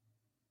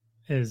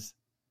is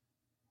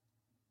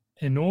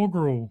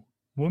inaugural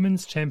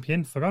women's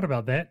champion, forgot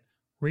about that,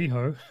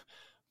 Riho,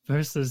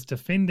 versus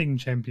defending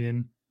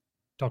champion,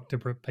 Dr.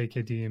 Britt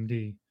Baker,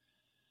 DMD.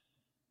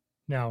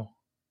 Now,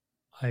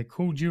 I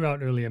called you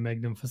out earlier,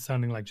 Magnum, for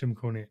sounding like Jim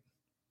Cornette.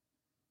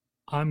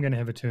 I'm going to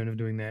have a turn of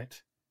doing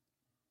that.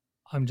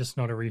 I'm just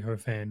not a Riho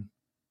fan.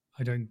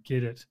 I don't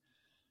get it.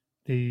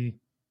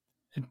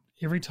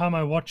 Every time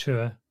I watch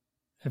her,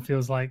 it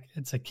feels like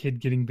it's a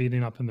kid getting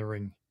beaten up in the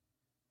ring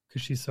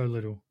because she's so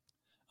little.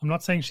 I'm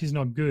not saying she's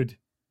not good.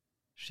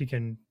 She's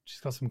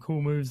got some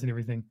cool moves and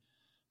everything,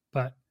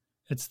 but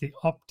it's the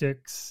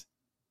optics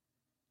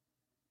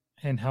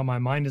and how my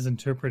mind is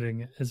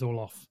interpreting it is all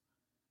off.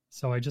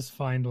 So I just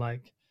find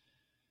like,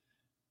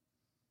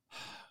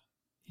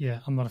 yeah,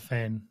 I'm not a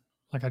fan.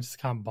 Like, I just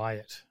can't buy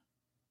it.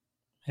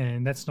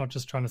 And that's not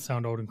just trying to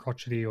sound old and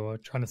crotchety or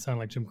trying to sound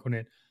like Jim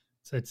Cornette.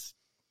 It's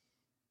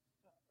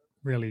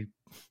really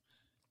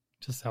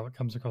just how it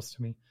comes across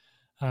to me.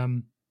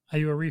 Are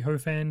you a Riho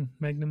fan,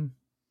 Magnum?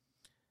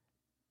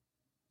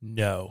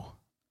 No.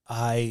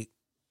 I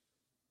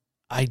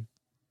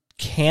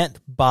can't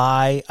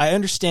buy. I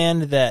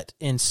understand that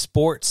in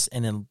sports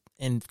and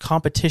in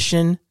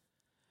competition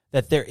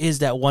that there is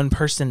that one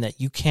person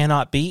that you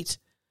cannot beat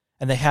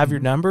and they have your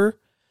number.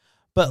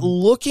 But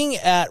looking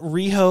at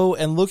Riho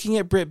and looking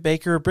at Britt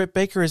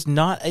Baker is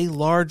not a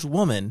large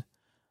woman,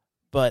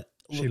 but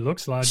she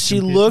looks large. She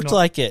looked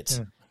like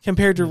it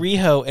compared to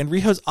Riho, and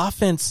Riho's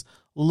offense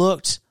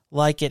looked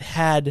like it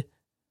had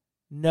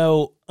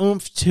no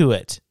oomph to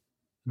it.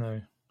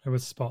 No, it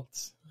was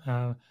spots.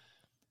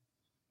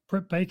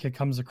 Britt Baker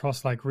comes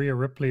across like Rhea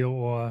Ripley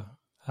or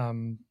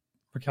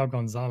Raquel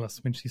Gonzalez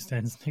when she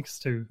stands next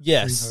to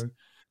Riho.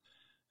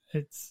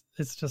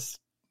 It's just,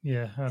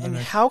 yeah. I don't know.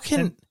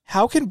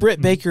 How can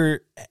Britt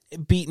Baker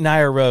beat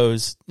Nyla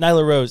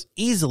Rose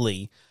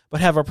easily,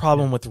 but have a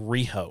problem with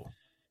Riho?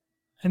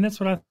 And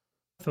that's what I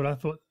thought. I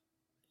thought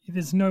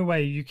there's no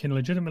way you can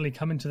legitimately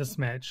come into this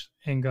match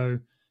and go,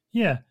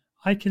 yeah,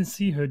 I can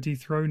see her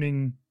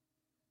dethroning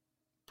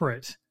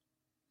Britt.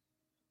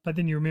 But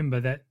then you remember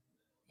that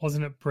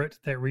wasn't it Britt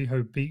that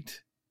Riho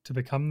beat to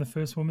become the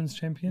first women's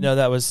champion? No,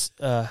 that was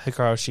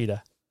Hikaru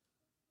Shida.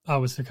 Oh,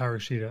 it was Hikaru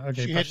Shida.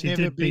 Okay, She but had she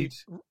never did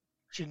beat...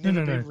 She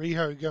never No. beat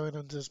Riho going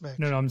into this match.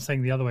 No, I'm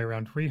saying the other way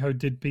around. Riho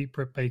did beat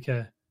Britt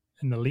Baker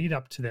in the lead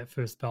up to that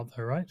first belt,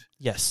 though, right?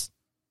 Yes.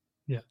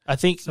 Yeah. I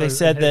think So they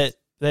said it has-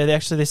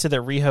 that they said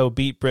that Riho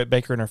beat Britt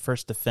Baker in her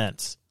first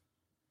defense.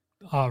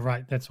 Oh,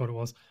 right, that's what it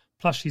was.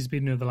 Plus, she's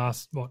beaten her the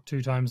last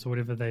 2 times or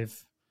whatever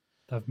they've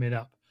met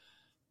up.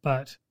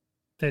 But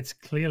that's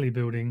clearly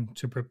building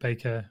to Britt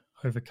Baker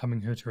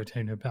overcoming her to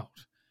retain her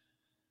belt.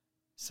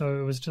 So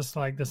it was just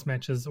like, this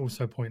match is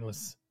also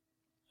pointless.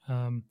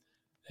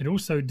 It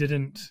also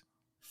didn't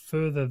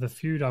further the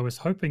feud I was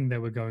hoping they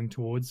were going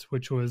towards,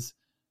 which was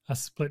a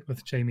split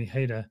with Jamie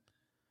Hayter.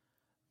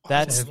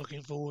 I was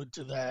looking forward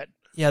to that.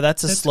 Yeah,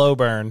 that's a slow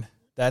burn.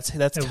 That's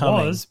It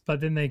coming. was, but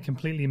then they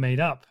completely made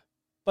up.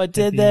 But at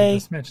did the end of they?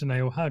 this match, and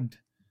they all hugged.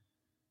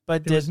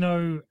 But There was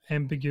no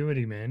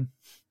ambiguity, man.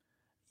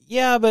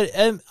 Yeah, but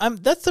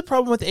that's the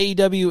problem with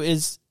AEW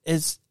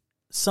is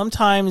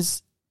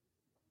sometimes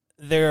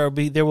there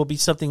will be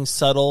something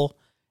subtle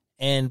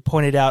and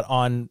pointed out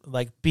on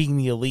like Being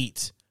the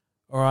Elite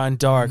or on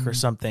Dark or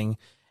something.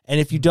 And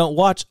if you don't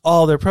watch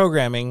all their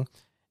programming,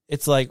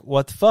 it's like,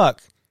 what the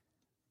fuck?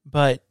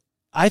 But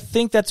I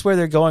think that's where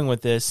they're going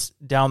with this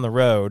down the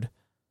road.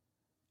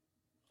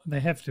 They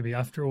have to be,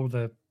 after all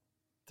the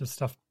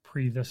stuff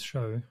pre this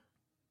show.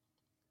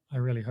 I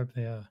really hope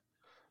they are.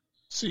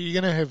 So you're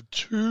going to have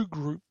 2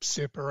 groups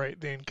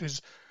separate then,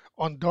 because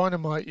on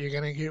Dynamite you're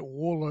going to get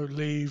Warlow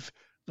leave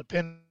the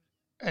pen,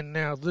 and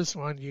now this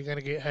one you're going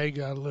to get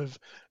Hagar live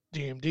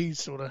DMD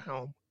sort of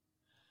helm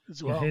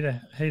as well. Yeah,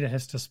 Hayter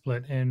has to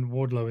split, and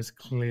Wardlow is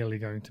clearly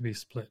going to be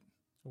split.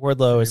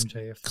 Wardlow is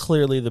MJF.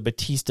 clearly the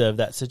Batista of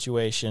that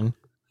situation.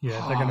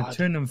 Yeah, they're going to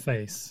turn him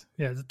face.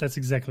 Yeah, that's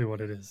exactly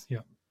what it is. Yeah.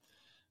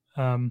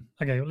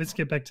 Okay, well, let's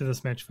get back to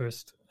this match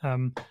first.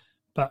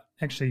 But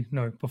actually,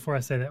 no, before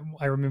I say that,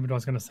 I remembered what I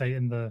was going to say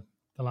in the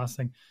last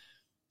thing.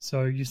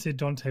 So you said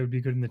Dante would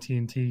be good in the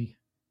TNT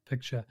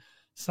picture.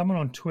 Someone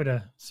on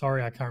Twitter,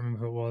 sorry, I can't remember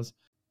who it was,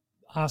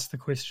 asked the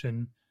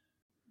question,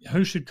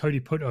 who should Cody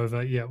put over,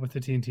 with the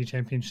TNT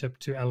Championship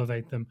to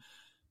elevate them?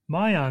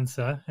 My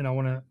answer, and I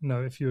want to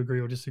know if you agree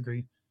or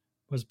disagree,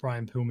 was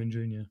Brian Pillman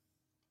Jr.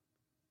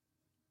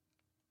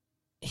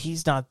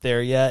 He's not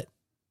there yet.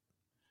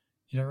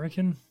 You don't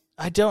reckon?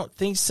 I don't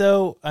think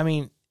so. I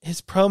mean, his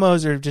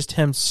promos are just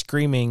him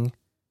screaming.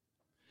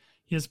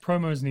 His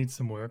promos need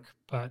some work,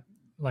 but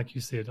like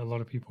you said, a lot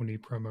of people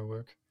need promo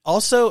work.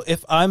 Also,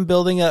 if I'm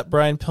building up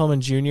Brian Pillman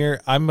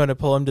Jr., I'm going to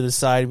pull him to the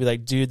side and be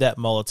like, dude, that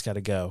mullet's got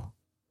to go.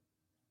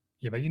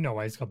 Yeah, but you know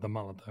why he's got the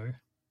mullet, though.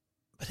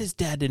 But his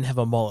dad didn't have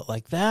a mullet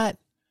like that.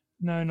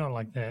 No, not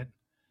like that.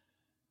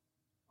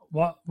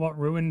 What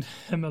ruined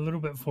him a little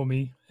bit for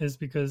me is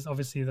because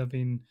obviously they've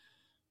been,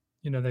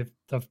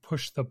 they've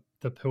pushed the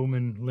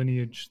Pillman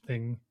lineage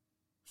thing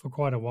for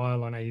quite a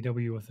while on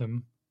AEW with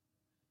him,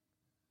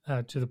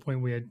 to the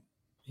point where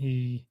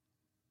he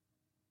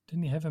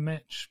didn't have a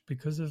match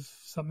because of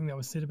something that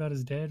was said about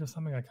his dad or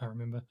something. I can't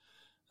remember.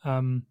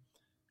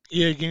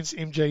 Yeah, against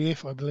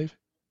MJF, I believe.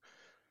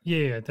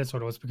 Yeah, that's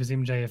what it was, because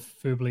MJF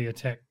verbally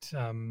attacked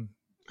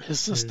His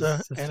sister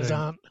and his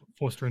aunt.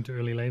 Forced her into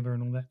early labor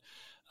and all that.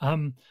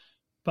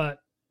 But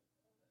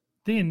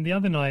then the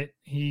other night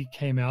he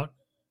came out,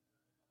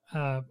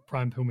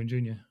 Brian Pillman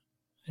Jr.,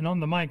 and on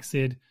the mic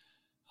said,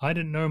 I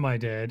didn't know my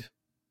dad.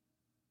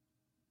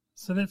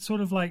 So that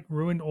sort of like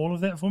ruined all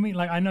of that for me.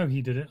 Like, I know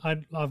he did it.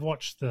 I've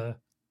watched the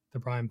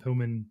Brian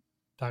Pillman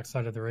Dark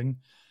Side of the Ring,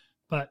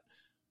 but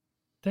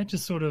that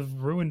just sort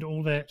of ruined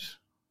all that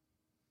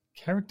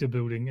character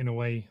building in a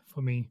way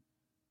for me.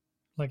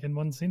 Like, in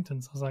one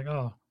sentence, I was like,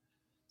 oh.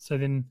 So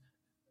then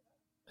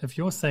if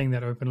you're saying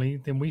that openly,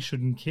 then we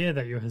shouldn't care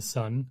that you're his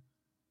son.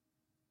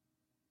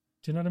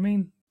 Do you know what I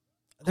mean?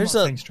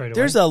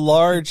 There's a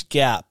large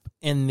gap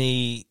in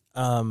the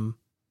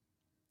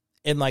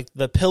in like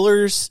the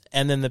pillars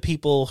and then the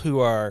people who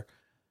are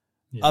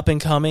up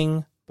and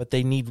coming, but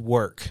they need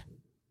work.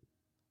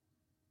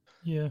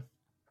 Yeah.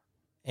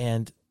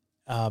 And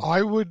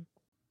I was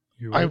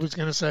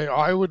going to say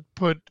I would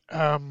put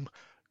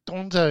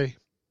Dante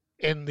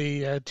in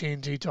the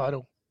TNT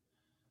title.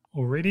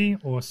 Already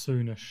or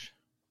soonish?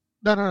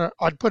 No.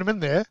 I'd put him in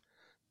there.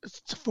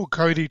 It's for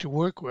Cody to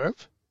work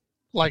with.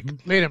 Like,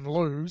 let him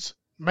lose.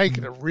 Make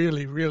it a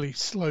really, really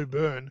slow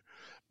burn.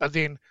 But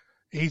then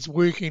he's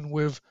working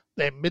with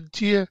that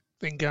mid-tier,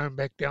 then going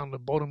back down the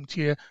bottom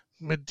tier,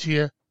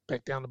 mid-tier,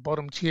 back down the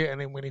bottom tier.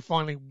 And then when he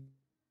finally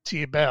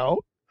tier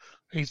belt,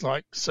 he's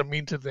like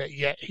cemented that,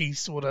 he's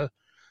sort of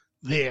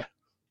there.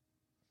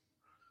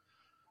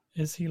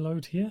 Is he low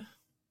tier?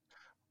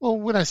 Well,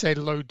 when I say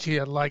low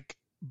tier, like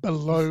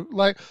below,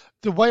 like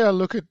the way I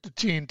look at the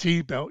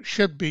TNT belt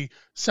should be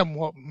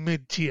somewhat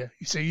mid-tier.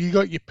 You see, you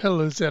got your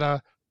pillars that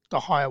are the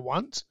higher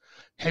ones.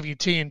 Have your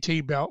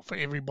TNT belt for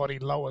everybody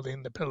lower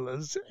than the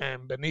pillars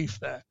and beneath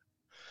that.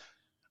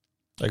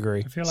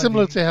 Agree.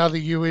 Similar to how the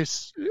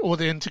US or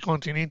the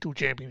Intercontinental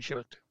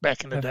Championship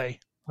back in the day.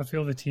 I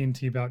feel the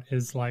TNT belt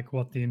is like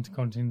what the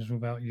Intercontinental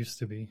belt used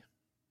to be.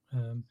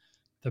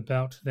 The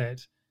bout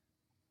that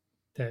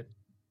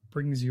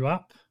brings you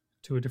up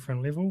to a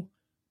different level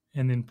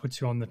and then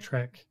puts you on the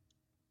track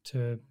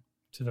to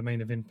the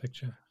main event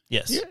picture.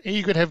 Yes. Yeah,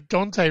 you could have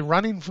Dante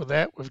running for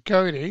that with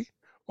Cody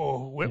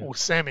or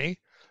Sammy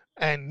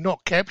and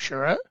not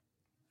capture it,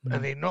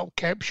 and then not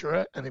capture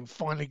it, and then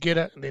finally get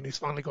it, and then he's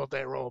finally got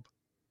that rub.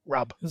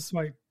 This is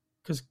why,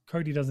 because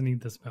Cody doesn't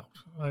need this belt.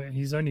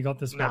 He's only got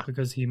this belt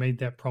because he made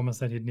that promise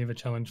that he'd never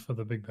challenge for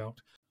the big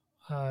belt.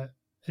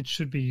 It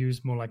should be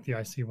used more like the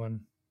IC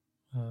one.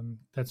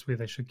 That's where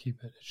they should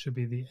keep it. It should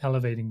be the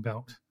elevating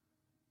belt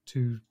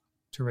to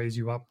raise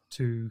you up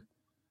to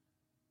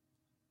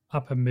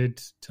upper mid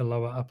to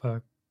lower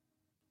upper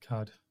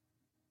card.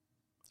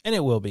 And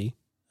it will be.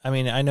 I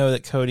mean, I know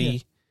that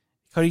Cody's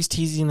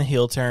teasing the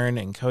heel turn,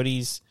 and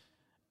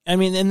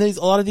and a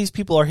lot of these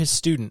people are his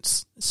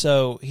students,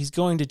 so he's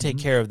going to take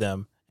care of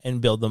them and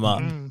build them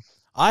up.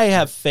 I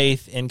have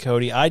faith in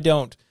Cody. I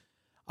don't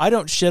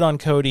shit on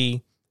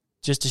Cody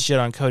just to shit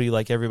on Cody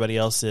like everybody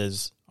else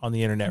is on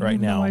the internet right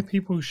now. Why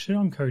people shit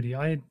on Cody?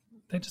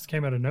 That just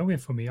came out of nowhere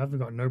for me. I've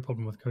got no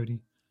problem with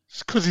Cody.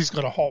 It's because he's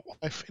got a hot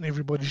wife and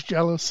everybody's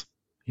jealous.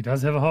 He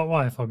does have a hot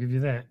wife, I'll give you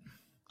that.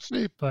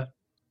 See? But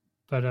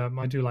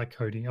I do like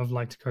Cody. I've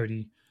liked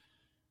Cody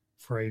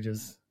for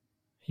ages.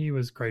 He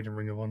was great in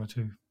Ring of Honor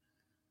too.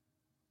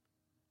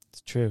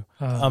 It's true.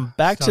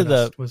 Back to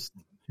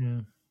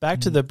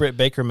the Britt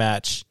Baker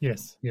match.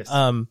 Yes.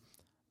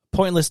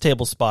 Pointless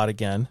table spot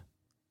again.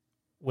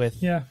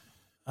 With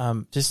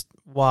just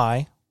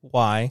why?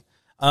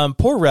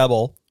 Poor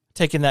Rebel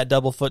taking that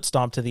double foot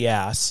stomp to the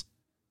ass.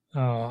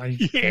 Oh,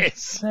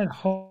 yes. That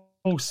whole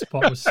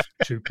spot was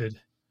stupid.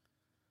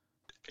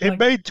 It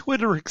made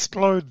Twitter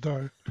explode,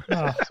 though.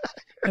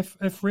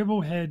 If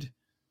Rebel had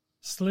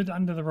slid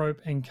under the rope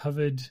and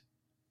covered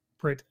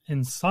Britt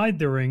inside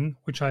the ring,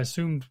 which I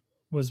assumed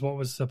was what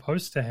was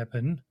supposed to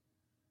happen,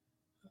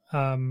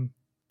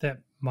 that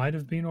might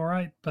have been all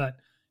right. But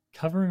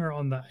covering her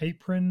on the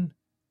apron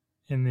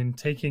and then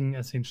taking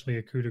essentially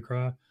a coup de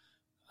grace,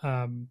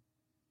 I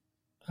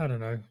don't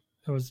know.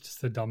 It was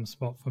just a dumb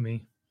spot for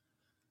me.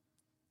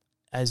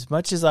 As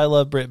much as I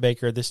love Britt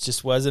Baker, this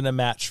just wasn't a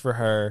match for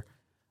her.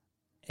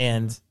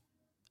 And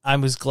I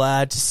was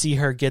glad to see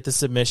her get the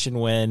submission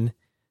win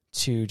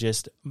to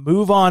just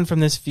move on from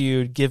this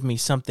feud, give me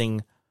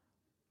something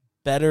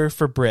better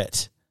for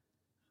Britt.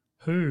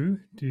 Who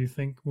do you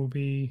think will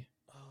be...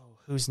 Oh,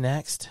 who's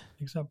next?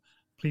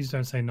 Please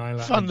don't say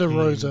Nyla. Thunder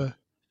Rosa.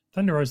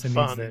 Thunder Rosa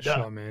needs that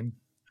shot, man.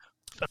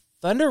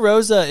 Thunder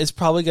Rosa is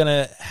probably going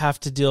to have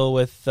to deal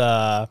with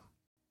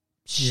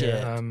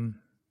shit.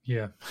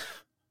 Yeah.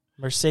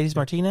 Mercedes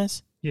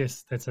Martinez?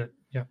 Yes, that's it.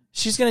 Yeah.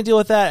 She's going to deal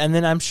with that, and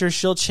then I'm sure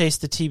she'll chase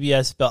the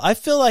TBS belt. I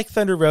feel like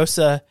Thunder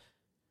Rosa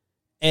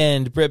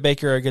and Britt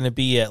Baker are going to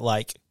be at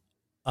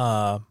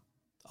All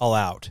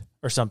Out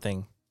or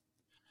something.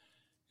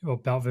 Well,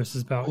 belt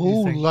versus belt.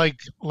 Oh,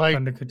 like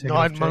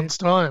 9 months'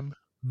 time.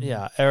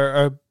 Yeah,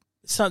 or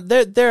some.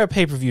 They're a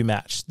pay-per-view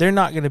match. They're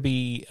not going to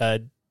be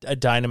a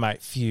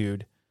Dynamite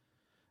feud.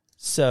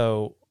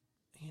 So,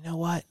 you know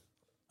what?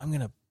 I'm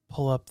going to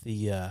pull up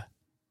the.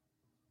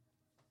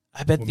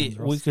 I bet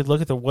we could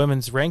look at the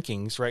women's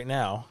rankings right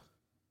now.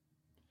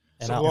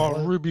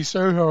 And Ruby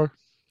Soho.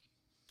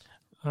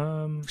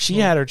 She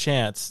had her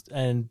chance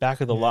and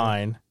back of the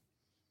line.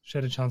 She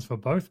had a chance for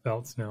both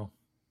belts now.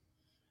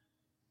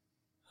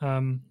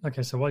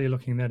 Okay, so while you're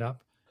looking that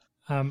up,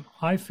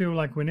 I feel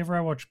like whenever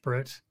I watch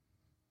Britt,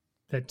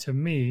 that to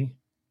me,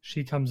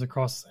 she comes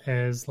across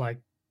as like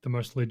the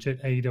most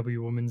legit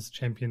AEW women's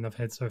champion they've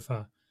had so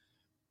far.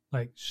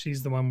 Like,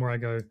 she's the one where I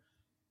go,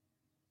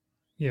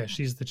 yeah,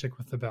 she's the chick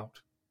with the belt.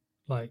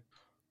 Like,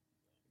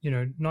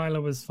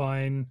 Nyla was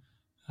fine.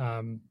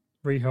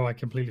 Riho, I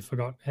completely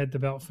forgot, had the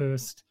belt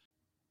first.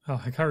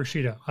 Oh, Hikaru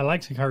Shida. I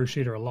liked Hikaru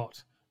Shida a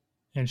lot,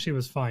 and she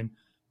was fine.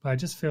 But I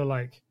just feel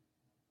like,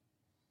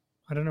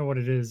 I don't know what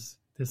it is.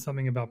 There's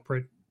something about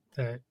Britt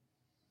that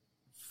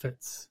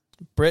fits.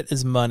 Britt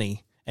is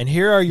money. And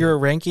here are your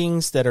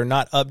rankings that are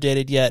not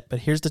updated yet, but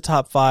here's the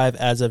top 5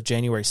 as of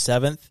January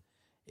 7th.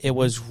 It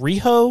was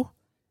Riho,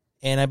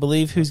 and I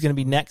believe who's going to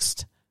be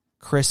next?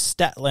 Chris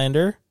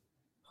Statlander.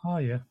 Oh,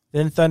 yeah.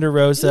 Then Thunder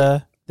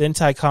Rosa, then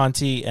Ty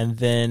Conti, and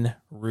then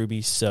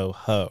Ruby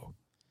Soho.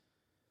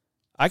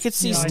 I could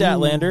see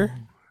Statlander.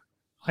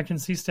 I can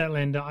see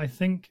Statlander. I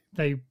think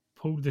they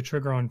pulled the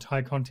trigger on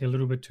Ty Conti a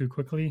little bit too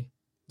quickly.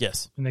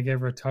 Yes. When they gave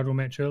her a title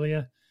match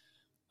earlier.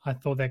 I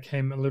thought that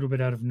came a little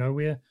bit out of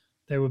nowhere.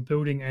 They were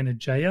building Anna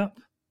Jay up.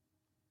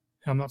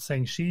 I'm not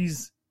saying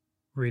she's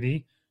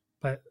ready,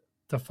 but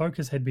the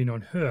focus had been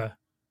on her.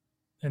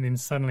 And then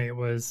suddenly it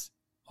was,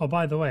 oh,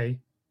 by the way,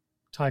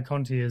 Ty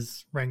Conti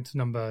is ranked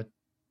number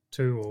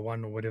 2 or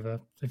 1 or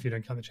whatever, if you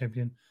don't count the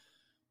champion. And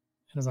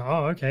I was like,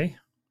 oh, okay,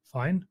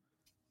 fine.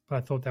 But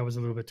I thought that was a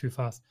little bit too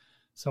fast.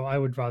 So I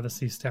would rather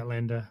see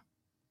Statlander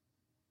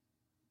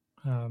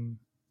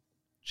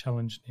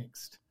challenge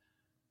next.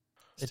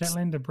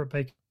 Statlander, Britt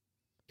Baker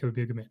would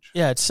be a good match.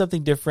 Yeah, it's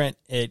something different.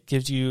 It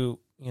gives you,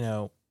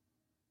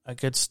 a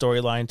good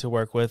storyline to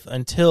work with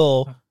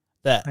until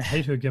that I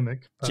hate her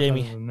gimmick, but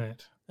Jamie- other than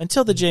that.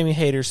 until the Jamie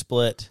Hayter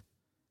split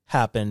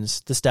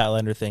happens, the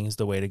Statlander thing is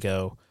the way to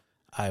go.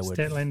 I would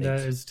Statlander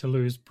think. is to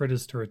lose, Britt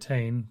is to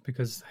retain,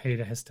 because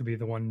Hayter has to be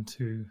the one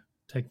to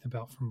take the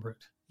belt from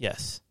Britt.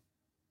 Yes.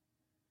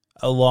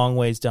 A long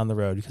ways down the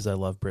road because I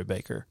love Britt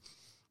Baker.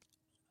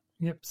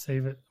 Yep,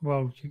 save it.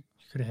 Well, you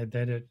could have had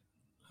that at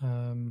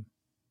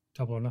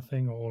Double or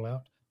Nothing or All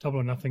Out. Double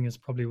or Nothing is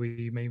probably where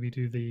you maybe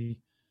do the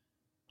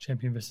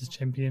champion versus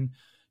champion.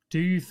 Do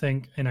you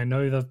think, and I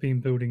know they've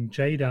been building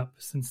Jade up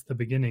since the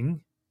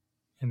beginning,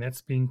 and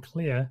that's been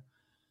clear,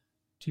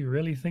 do you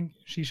really think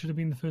she should have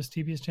been the first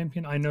TBS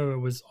champion? I know it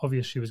was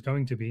obvious she was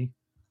going to be.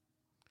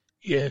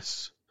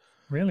 Yes.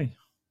 Really?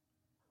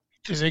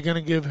 Because they're going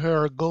to give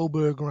her a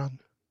Goldberg run.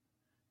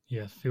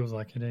 Yeah, feels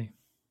like it, eh?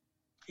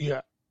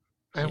 Yeah.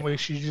 And Yeah. where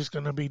she's just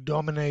going to be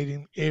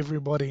dominating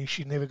everybody and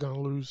she's never going to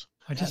lose.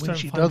 I just When don't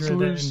she find does her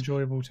lose, that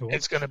enjoyable to watch.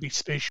 It's going to be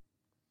special.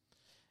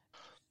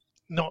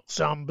 Not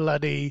some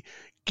bloody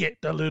get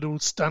the little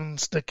stun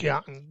stick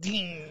out and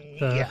ding.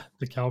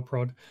 The cow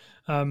prod.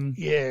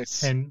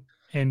 Yes.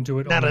 And do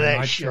it None on of a that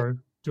nitro.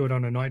 Do it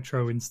on a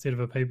nitro instead of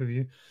a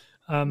pay-per-view.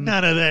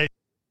 None of that.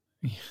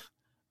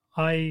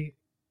 I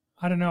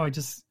don't know. I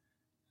just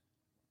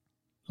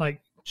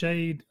like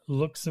Jade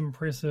looks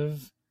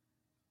impressive.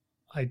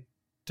 I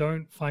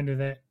don't find her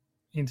that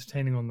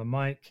entertaining on the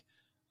mic.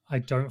 I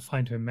don't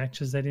find her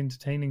matches that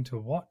entertaining to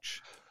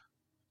watch.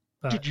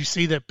 But Did you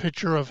see that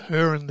picture of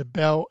her and the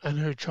belt and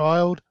her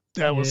child?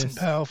 That was some Yes.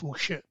 powerful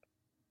shit.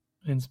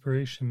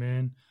 inspiration,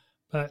 man.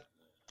 But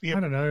Yep. I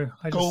don't know.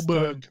 I just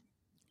Goldberg.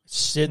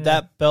 Shit, Yeah.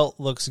 that belt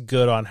looks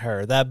good on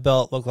her. That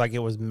belt looked like it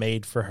was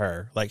made for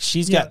her. Like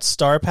she's Yeah. got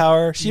star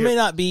power. She Yeah. may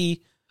not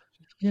be,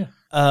 Yeah.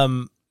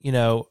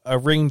 a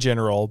ring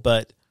general,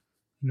 but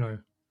No.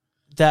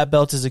 that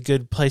belt is a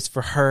good place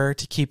for her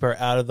to keep her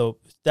out of the.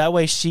 That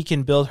way, she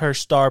can build her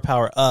star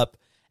power up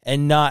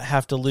and not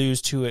have to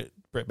lose to it,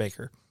 Britt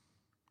Baker.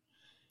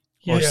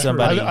 Yeah, Or true.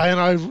 somebody-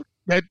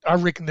 I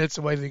reckon that's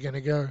the way they're going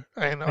to go.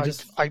 And I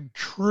I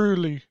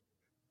truly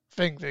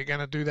think they're going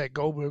to do that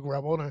Goldberg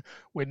rub on her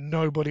where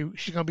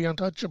she's going to be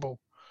untouchable.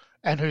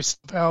 And her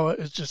power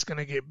is just going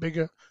to get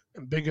bigger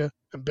and bigger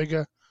and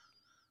bigger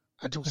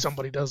until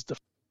somebody does the...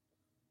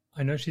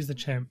 I know she's the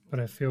champ, but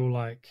I feel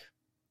like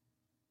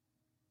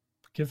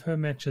give her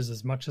matches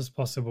as much as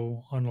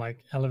possible on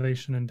like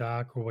Elevation and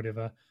Dark or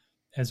whatever,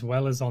 as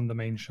well as on the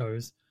main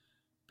shows,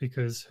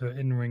 because her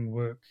in-ring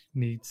work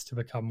needs to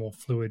become more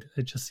fluid.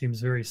 It just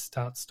seems very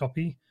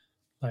start-stoppy.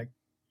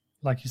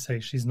 Like you say,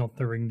 she's not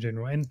the ring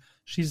general, and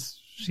she's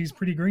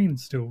pretty green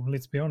still.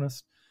 Let's be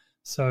honest.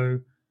 So,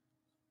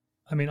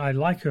 I mean, I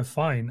like her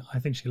fine. I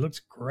think she looks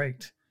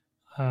great,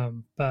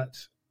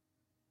 but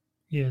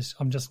yes,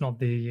 I'm just not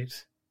there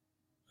yet.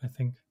 I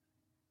think,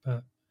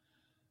 but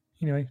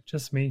anyway,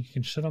 just me. You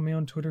can shit on me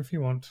on Twitter if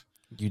you want.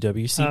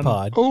 UWC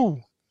pod.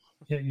 Oh,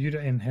 Yeah, you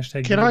and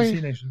hashtag Can UWC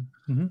I- Nation.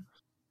 Mm-hmm.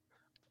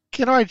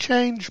 can I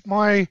change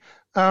my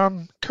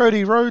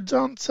Cody Rhodes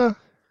answer?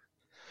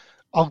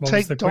 I'll What was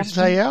take the Dante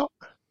question? out.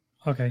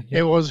 Okay. It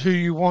Yeah. was who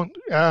you want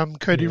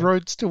Cody Yeah.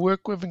 Rhodes to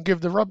work with and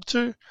give the rub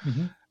to.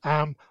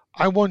 Mm-hmm.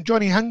 I want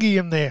Johnny Hungy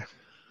in there.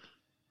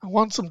 I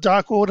want some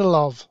Dark Order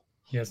love.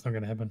 Yeah, it's not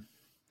going to happen.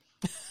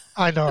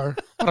 I know,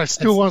 but I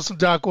still want some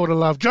Dark Order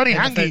love. Johnny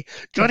And if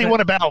Hungy. Johnny, what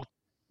about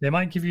They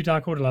might give you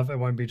Dark Order love. It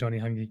won't be Johnny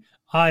Hungy.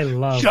 I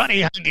love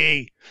Johnny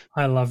Hungy?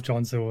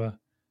 John Silver.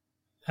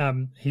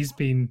 He's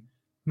been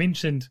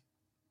mentioned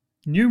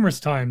numerous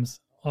times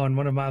on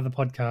one of my other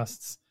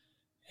podcasts,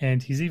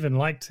 and he's even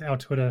liked our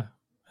Twitter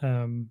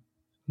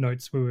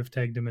notes where we've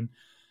tagged him in.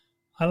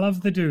 I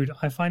love the dude.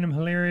 I find him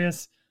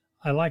hilarious.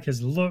 I like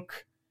his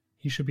look.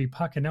 He should be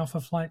Puck in Alpha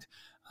Flight.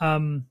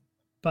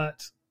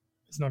 But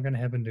it's not going to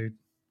happen, dude.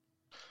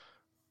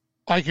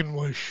 I can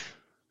wish.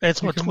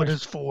 That's You what can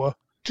Twitter's for.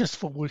 Just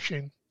for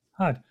wishing.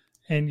 Hard.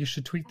 And you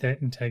should tweet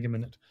that and tag him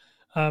in it.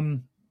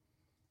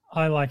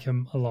 I like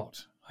him a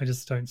lot. I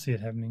just don't see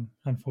it happening,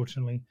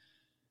 unfortunately.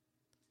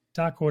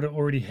 Dark Order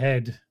already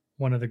had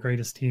one of the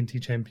greatest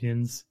TNT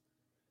champions.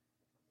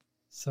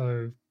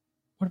 So,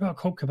 what about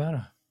Colt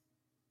Cabana?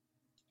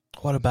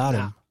 What about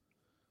him?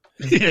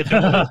 Yeah,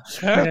 no.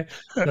 Okay,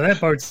 so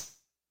that boat's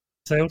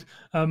sailed.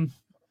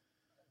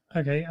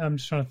 Okay, I'm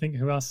just trying to think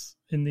who else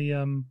in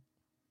the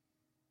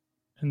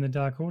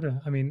Dark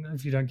Order. I mean,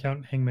 if you don't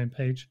count Hangman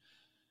Page.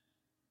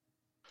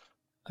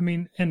 I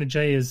mean, Anna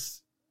Jay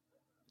is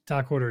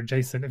Dark Order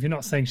adjacent. If you're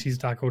not saying she's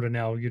Dark Order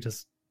now, you're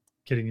just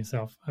kidding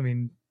yourself. I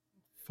mean,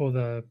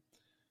 she'll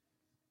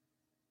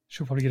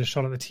probably get a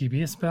shot at the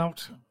TBS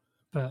belt,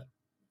 but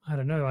I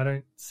don't know. I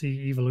don't see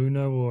Eva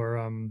Luna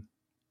or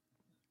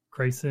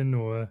Grayson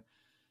or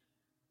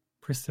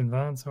Preston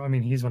Vance. I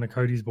mean, he's one of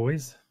Cody's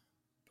boys,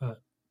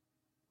 but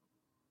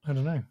I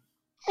don't know.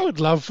 I would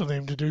love for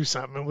them to do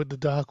something with the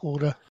Dark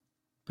Order.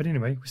 But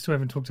anyway, we still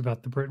haven't talked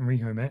about the Britt and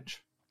Riho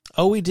match.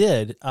 Oh, we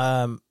did.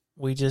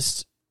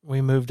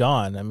 We moved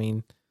on. I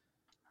mean,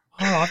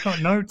 Oh, I've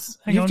got notes.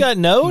 Hang you've on. got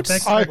notes?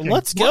 Backtracking.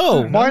 Let's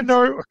go. What?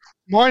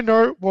 My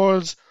note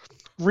was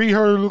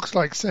Riho looks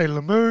like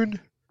Sailor Moon.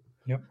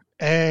 Yep.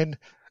 And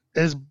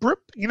is Britt,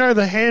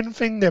 the hand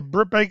thing that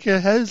Britt Baker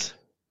has?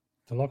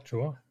 The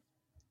lockjaw.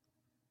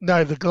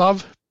 No, the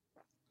glove.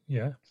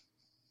 Yeah.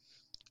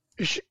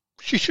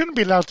 She shouldn't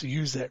be allowed to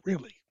use that,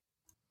 really.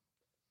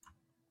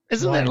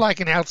 Isn't Why? that like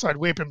an outside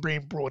weapon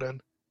being brought in?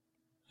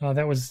 Oh,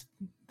 there was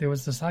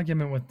this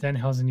argument with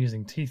Danhausen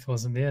using teeth,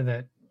 wasn't there?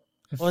 That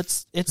Well,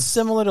 it's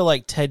similar to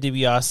like Ted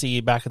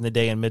DiBiase back in the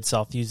day in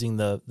Mid-South using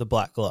the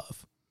black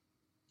glove.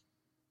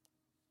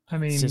 I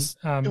mean,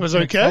 it was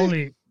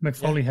okay.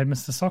 McFoley had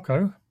Mr.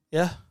 Socko.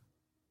 Yeah.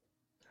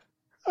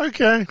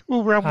 Okay,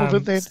 we'll run with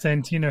it then.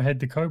 Santino had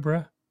the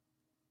Cobra.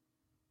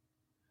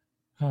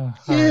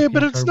 Yeah,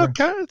 but it's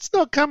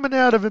not coming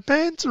out of her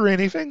pants or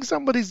anything.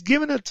 Somebody's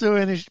giving it to her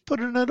and she's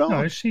putting it on.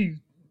 No,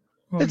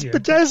 it's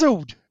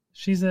bedazzled.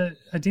 She's a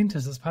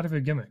dentist. It's part of her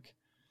gimmick.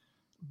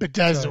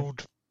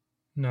 Bedazzled. So,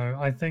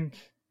 no,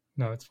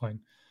 it's fine.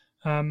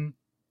 All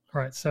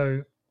right,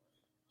 so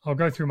I'll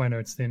go through my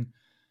notes then.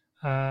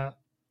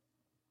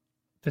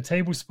 The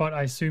table spot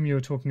I assume you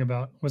were talking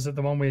about, was it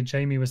the one where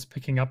Jamie was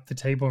picking up the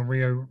table and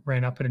Rio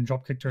ran up it and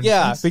drop kicked her in the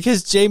face?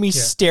 Because Jamie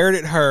stared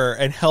at her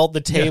and held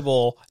the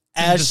table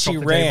as she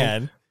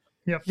ran.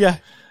 Yep. Yeah.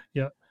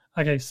 Yep.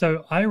 Okay,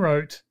 so I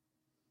wrote,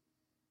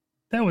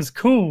 that was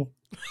cool.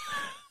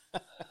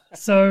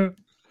 So,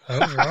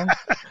 wrong.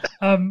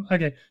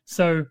 Okay,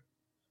 so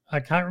I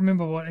can't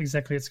remember what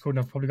exactly it's called,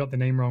 and I've probably got the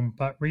name wrong,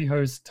 but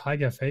Riho's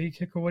Tiger Fei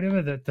kick or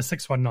whatever, the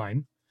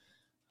 619.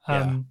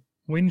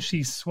 When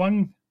she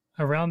swung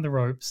around the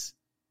ropes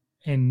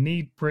and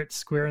kneed Britt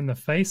square in the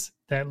face,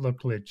 that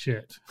looked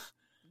legit.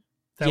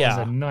 That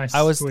was a nice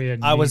square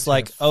knee. I was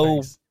like,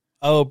 oh,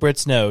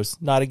 Britt's nose,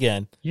 not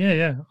again.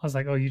 Yeah. I was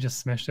like, oh, you just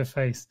smashed her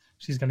face.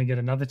 She's going to get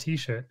another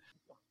T-shirt.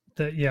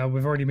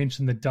 We've already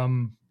mentioned the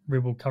dumb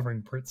Rebel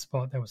covering Britt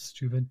spot. That was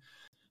stupid.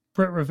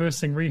 Britt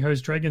reversing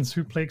Riho's Dragon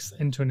Suplex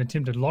into an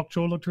attempted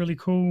lockjaw looked really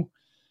cool.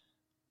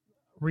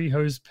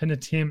 Riho's pin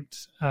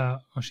attempt,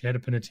 she had a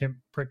pin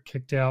attempt. Britt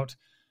kicked out.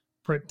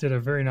 Britt did a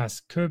very nice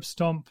curb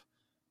stomp,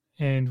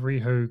 and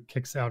Riho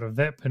kicks out of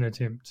that pin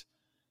attempt.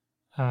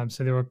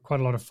 So there were quite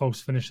a lot of false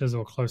finishes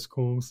or close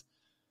calls.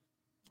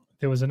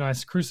 There was a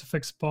nice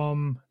crucifix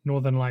bomb,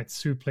 Northern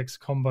Lights suplex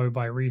combo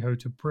by Riho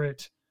to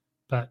Britt,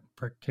 but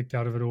Britt kicked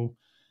out of it all.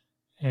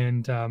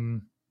 And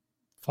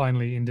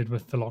finally ended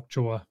with the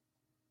lockjaw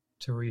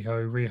to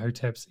Riho. Riho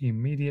taps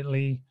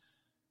immediately,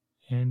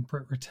 and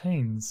Britt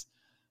retains.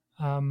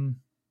 That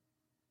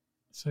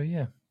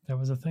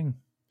was a thing.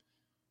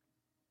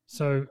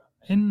 So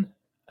in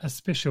a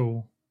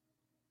special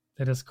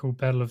that is called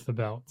Battle of the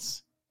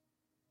Belts,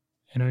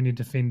 and only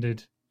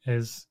defended,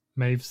 as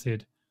Maeve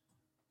said,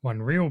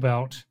 one real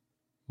belt,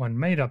 one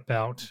made-up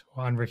belt,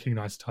 or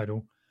unrecognized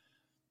title,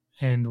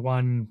 and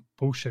one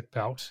bullshit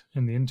belt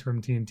in the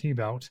interim TNT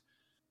belt.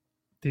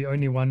 The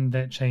only one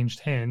that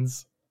changed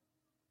hands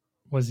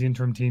was the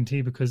interim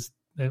TNT because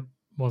it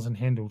wasn't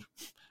handled.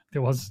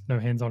 There was no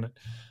hands on it.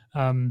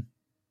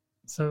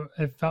 So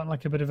it felt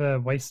like a bit of a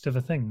waste of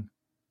a thing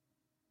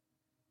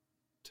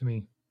to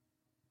me.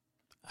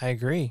 I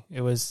agree.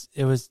 You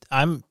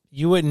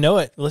wouldn't know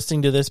it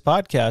listening to this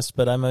podcast,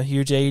 but I'm a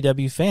huge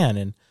AEW fan,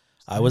 and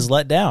I was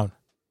let down.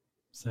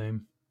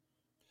 Same.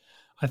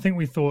 I think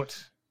we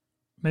thought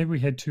maybe we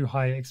had too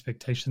high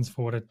expectations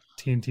for what a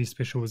TNT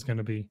special was going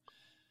to be.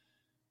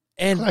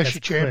 And Clash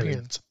of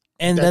Champions.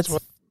 And that's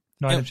what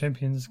Night of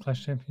Champions,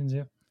 Clash Champions,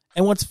 yeah.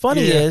 And what's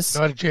funny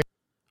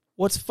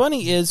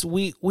is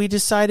we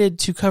decided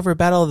to cover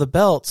Battle of the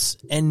Belts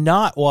and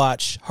not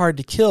watch Hard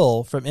to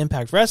Kill from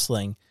Impact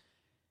Wrestling.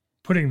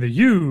 Putting the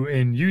U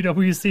in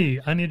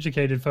UWC,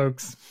 uneducated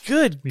folks.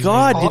 Good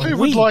God, I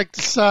would like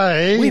to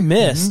say we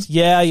missed.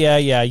 Mm-hmm.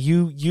 Yeah.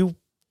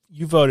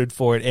 You voted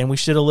for it, and we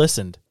should have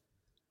listened.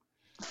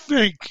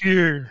 Thank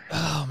you.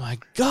 Oh my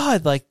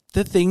God, like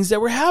the things that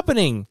were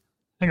happening.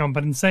 Hang on,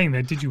 but in saying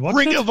that, did you watch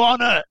Ring of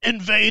Honor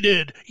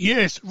invaded.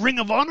 Yes, Ring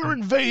of Honor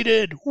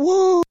invaded.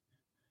 Woo!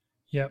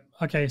 Yep.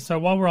 Okay, so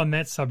while we're on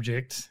that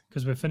subject,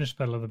 because we've finished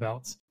Battle of the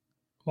Belts,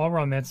 while we're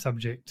on that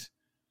subject,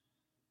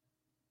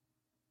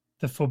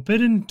 the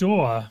Forbidden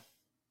Door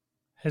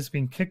has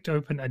been kicked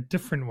open a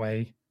different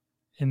way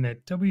in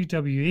that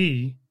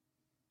WWE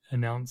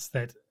announced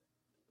that,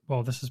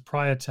 well, this is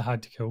prior to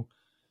Hard to Kill,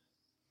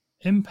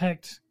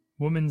 Impact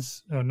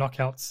Women's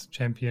Knockouts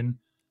champion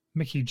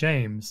Mickie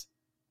James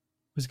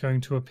was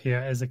going to appear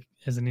as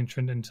an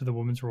entrant into the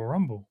Women's Royal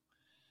Rumble.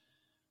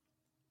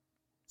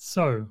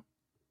 So,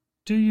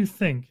 do you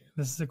think,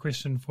 this is a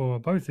question for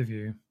both of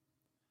you,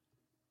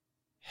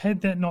 had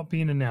that not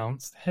been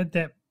announced, had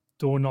that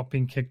door not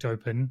been kicked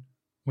open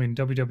when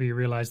WWE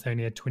realized they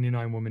only had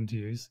 29 women to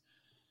use,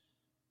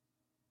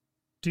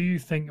 do you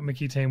think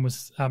Mickie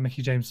James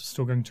was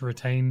still going to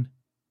retain?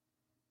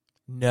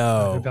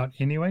 No. About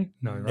anyway?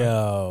 No, right?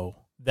 No.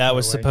 That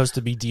was supposed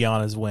to be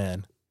Deanna's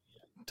win.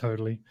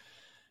 Totally.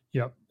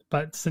 Yep.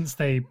 But since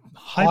they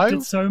hyped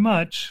it so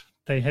much,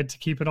 they had to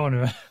keep it on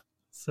her.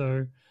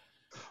 So,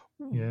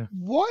 yeah.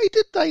 Why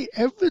did they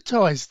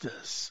advertise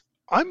this?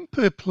 I'm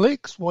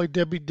perplexed why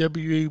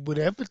WWE would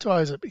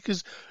advertise it,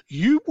 because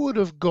you would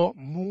have got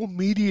more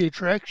media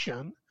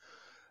traction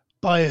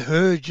by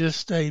her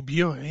just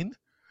debuting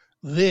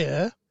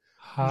there,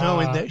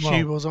 knowing that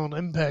she was on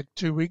Impact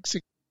 2 weeks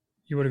ago.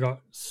 You would have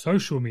got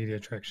social media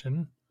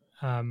traction.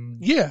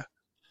 Yeah.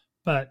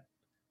 But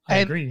I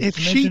agree. If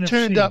she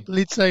turned up,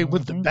 let's say,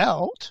 with the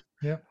belt,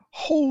 yep.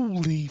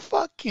 Holy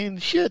fucking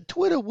shit,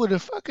 Twitter would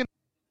have fucking...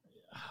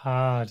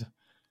 Hard.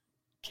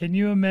 Can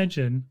you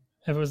imagine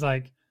if it was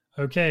like,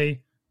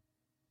 okay,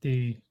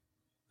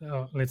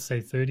 let's say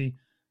 30,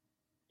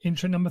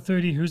 entrant number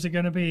 30, who's it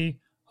going to be?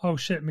 Oh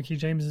shit, Mickey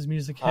James's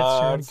music hits.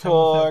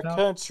 Hardcore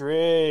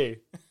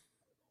country.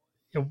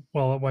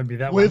 Well, it won't be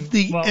that with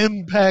one. The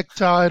Impact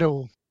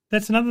title.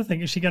 That's another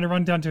thing. Is she going to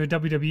run down to her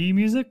WWE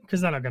music?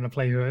 Because they're not going to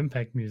play her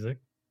Impact music.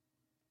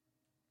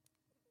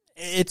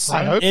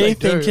 I hope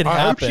anything can happen.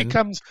 I hope she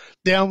comes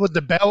down with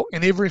the belt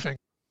and everything.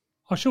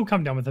 Oh, she'll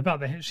come down with the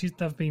belt.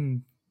 They've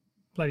been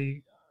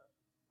bloody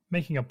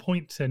making a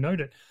point to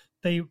note it.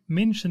 They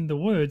mentioned the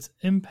words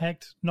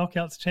Impact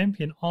Knockouts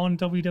Champion on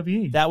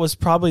WWE. That was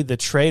probably the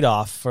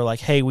trade-off for like,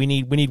 hey, we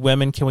need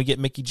women. Can we get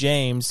Mickey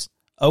James?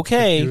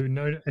 Okay.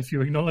 If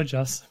you acknowledge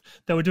us.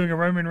 They were doing a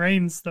Roman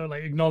Reigns. They were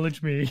like,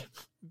 acknowledge me.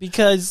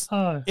 Because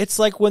it's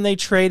like when they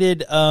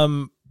traded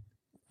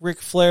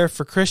Ric Flair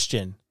for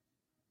Christian.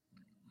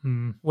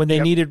 When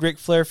they needed Ric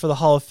Flair for the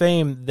Hall of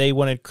Fame, they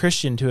wanted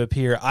Christian to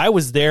appear. I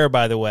was there,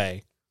 by the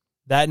way,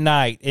 that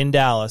night in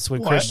Dallas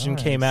when Christian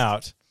came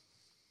out.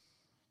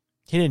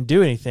 He didn't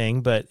do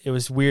anything, but it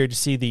was weird to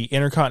see the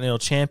Intercontinental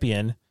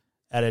Champion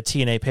at a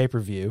TNA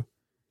pay-per-view.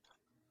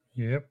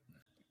 Yep.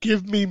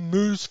 Give me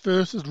Moose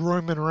versus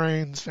Roman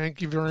Reigns.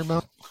 Thank you very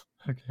much.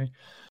 Okay.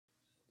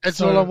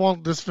 That's all I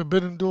want. This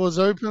Forbidden Doors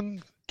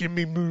open. Give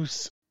me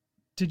Moose.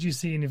 Did you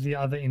see any of the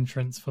other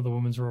entrants for the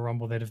Women's Royal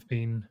Rumble that have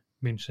been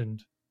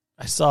mentioned?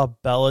 I saw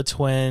Bella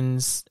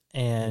Twins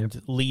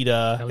and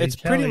Lita. It's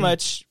pretty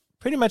much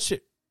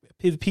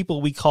the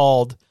people we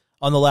called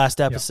on the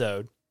last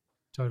episode. Yep.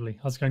 Totally.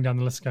 I was going down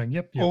the list going,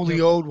 yep. All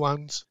the old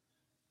ones.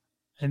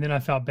 And then I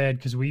felt bad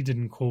because we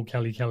didn't call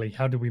Kelly.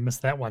 How did we miss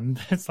that one?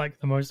 That's like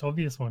the most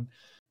obvious one.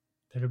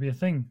 That'll be a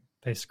thing.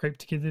 They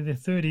scraped together their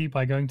 30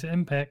 by going to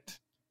Impact.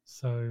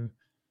 So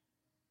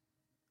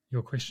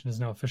your question is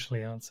now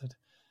officially answered.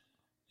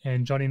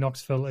 And Johnny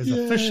Knoxville is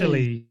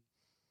officially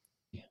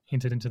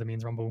entered into the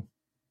Men's Rumble,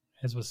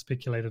 as was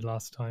speculated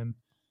last time.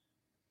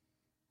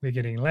 We're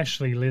getting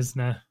Lashley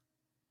Lesnar,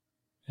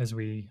 as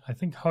we, I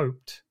think,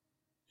 hoped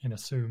and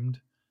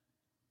assumed.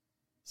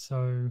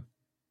 So,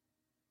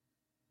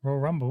 Royal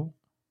Rumble,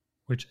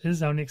 which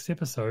is our next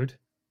episode,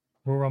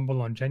 Royal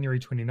Rumble on January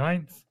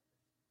 29th,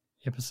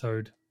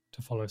 episode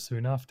to follow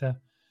soon after.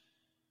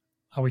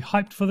 Are we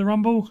hyped for the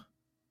Rumble?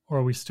 Or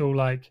are we still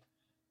like,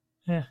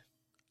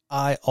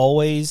 I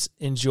always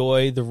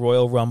enjoy the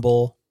Royal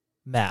Rumble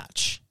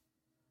match.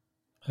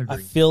 Agreed.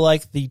 I feel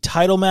like the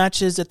title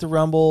matches at the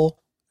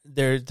Rumble,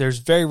 there's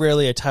very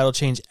rarely a title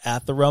change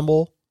at the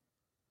Rumble,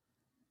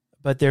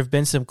 but there have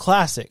been some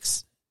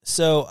classics.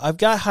 So I've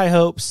got high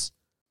hopes.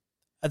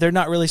 They're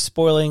not really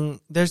spoiling.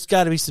 There's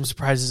got to be some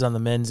surprises on the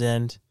men's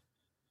end.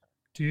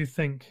 Do you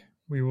think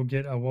we will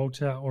get a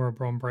Walter or a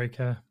Braun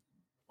Breaker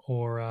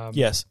or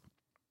yes,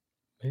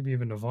 maybe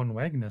even a Von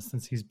Wagner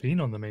since he's been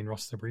on the main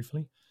roster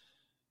briefly?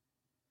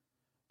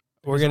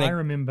 I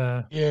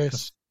remember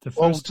the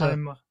first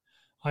time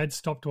I'd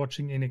stopped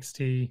watching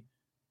NXT,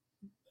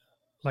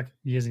 like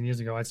years and years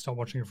ago. I'd stopped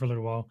watching it for a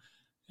little while,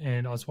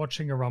 and I was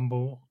watching a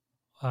Rumble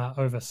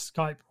over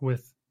Skype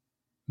with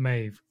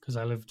Maeve because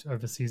I lived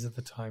overseas at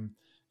the time,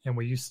 and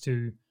we used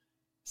to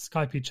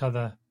Skype each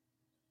other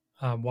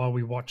while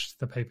we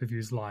watched the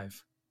pay-per-views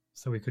live,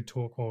 so we could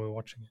talk while we were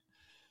watching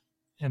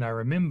it. And I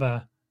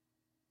remember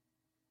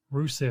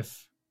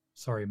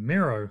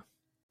Miro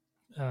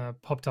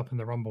popped up in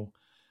the Rumble,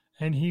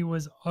 and he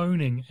was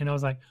owning, and I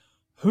was like,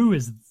 who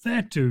is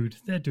that dude?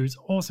 That dude's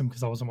awesome,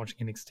 because I wasn't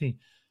watching NXT.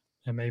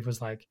 And Maeve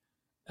was like,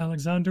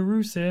 Alexander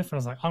Rusev. And I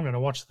was like, I'm going to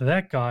watch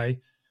that guy.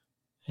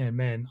 And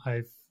man,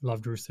 I've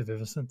loved Rusev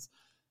ever since.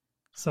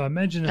 So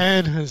imagine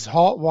and his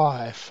hot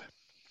wife.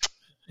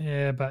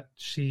 Yeah, but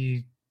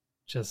she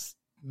just...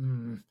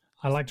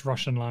 I liked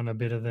Russian Lana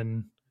better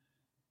than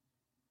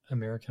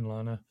American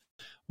Lana.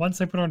 Once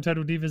they put on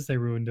Total Divas, they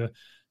ruined her.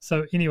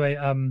 So anyway,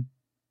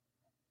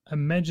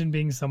 imagine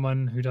being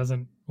someone who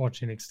doesn't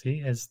watch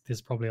NXT, as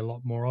there's probably a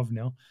lot more of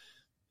now,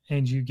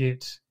 and you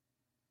get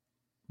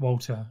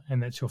Walter,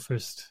 and that's your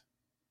first.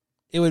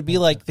 It would be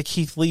like the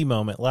Keith Lee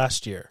moment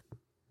last year.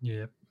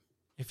 Yeah.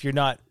 If you're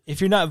not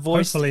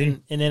voiced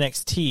in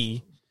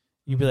NXT,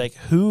 you'd be like,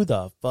 who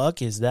the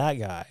fuck is that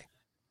guy?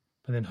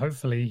 But then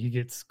hopefully he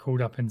gets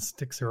called up and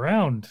sticks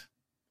around,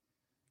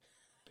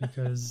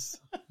 because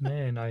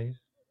man,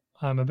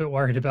 I'm a bit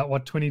worried about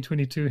what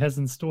 2022 has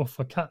in store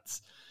for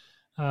cuts.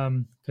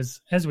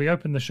 Because as we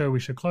open the show, we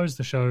should close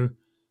the show.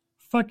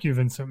 Fuck you,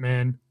 Vince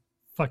McMahon.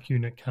 Fuck you,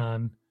 Nick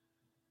Khan.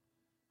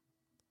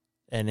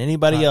 And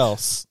anybody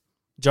else.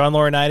 John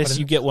Laurinaitis,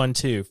 you get one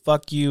too.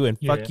 Fuck you, and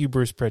fuck you,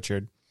 Bruce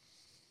Pritchard.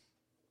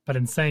 But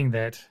in saying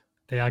that,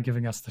 they are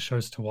giving us the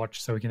shows to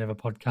watch so we can have a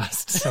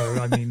podcast. So,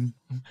 I mean,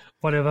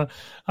 whatever.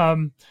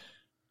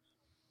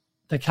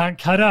 They can't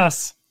cut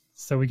us.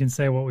 so we can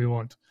say what we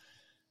want.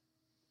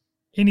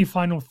 Any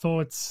final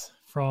thoughts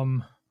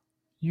from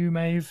you,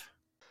 Maeve?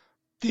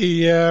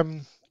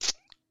 The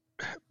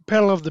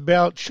Battle of the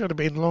Belt should have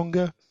been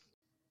longer.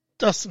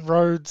 Dustin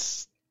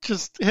Rhodes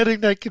just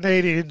hitting that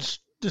Canadian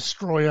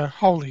destroyer.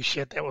 Holy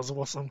shit, that was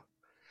awesome.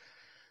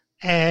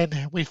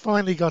 And we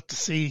finally got to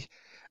see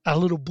a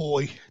little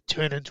boy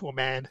turn into a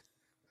man.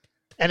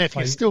 And if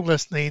you're still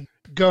listening,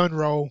 go and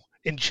roll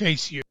and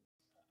chase you.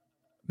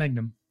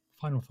 Magnum,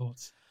 final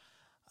thoughts.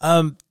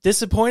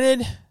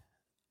 Disappointed.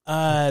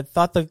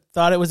 Thought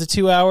it was a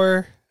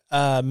 2-hour.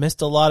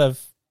 Missed a lot of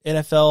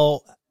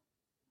NFL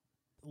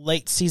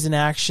late season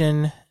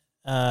action.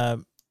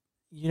 I'm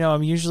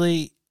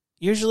usually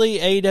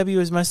AEW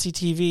is must-see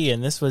TV,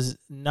 and this was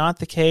not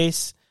the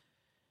case.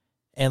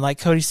 And like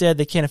Cody said,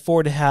 they can't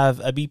afford to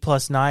have a B+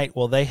 night.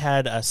 Well, they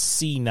had a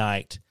C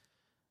night.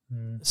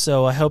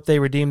 So I hope they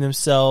redeem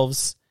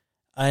themselves.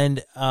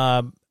 And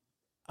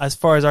as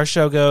far as our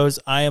show goes,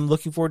 I am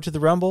looking forward to the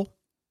Rumble,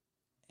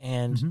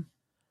 and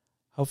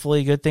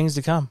hopefully good things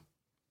to come.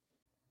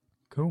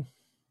 Cool.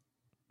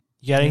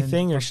 You got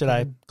anything, or should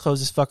I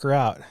close this fucker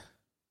out?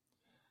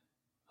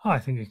 I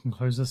think you can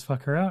close this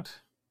fucker out.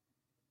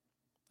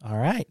 All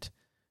right.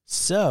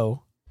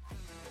 So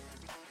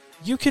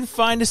you can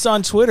find us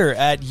on Twitter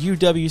at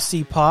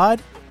UWCPod.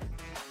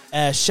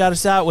 Shout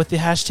us out with the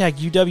hashtag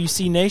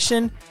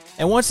UWCNation.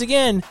 And once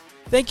again,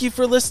 thank you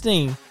for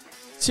listening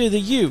to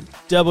the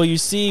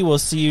UWC. We'll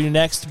see you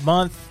next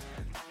month,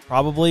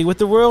 probably with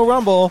the Royal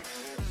Rumble.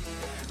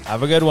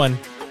 Have a good one.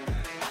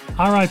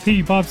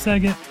 R.I.P. Bob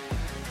Saget.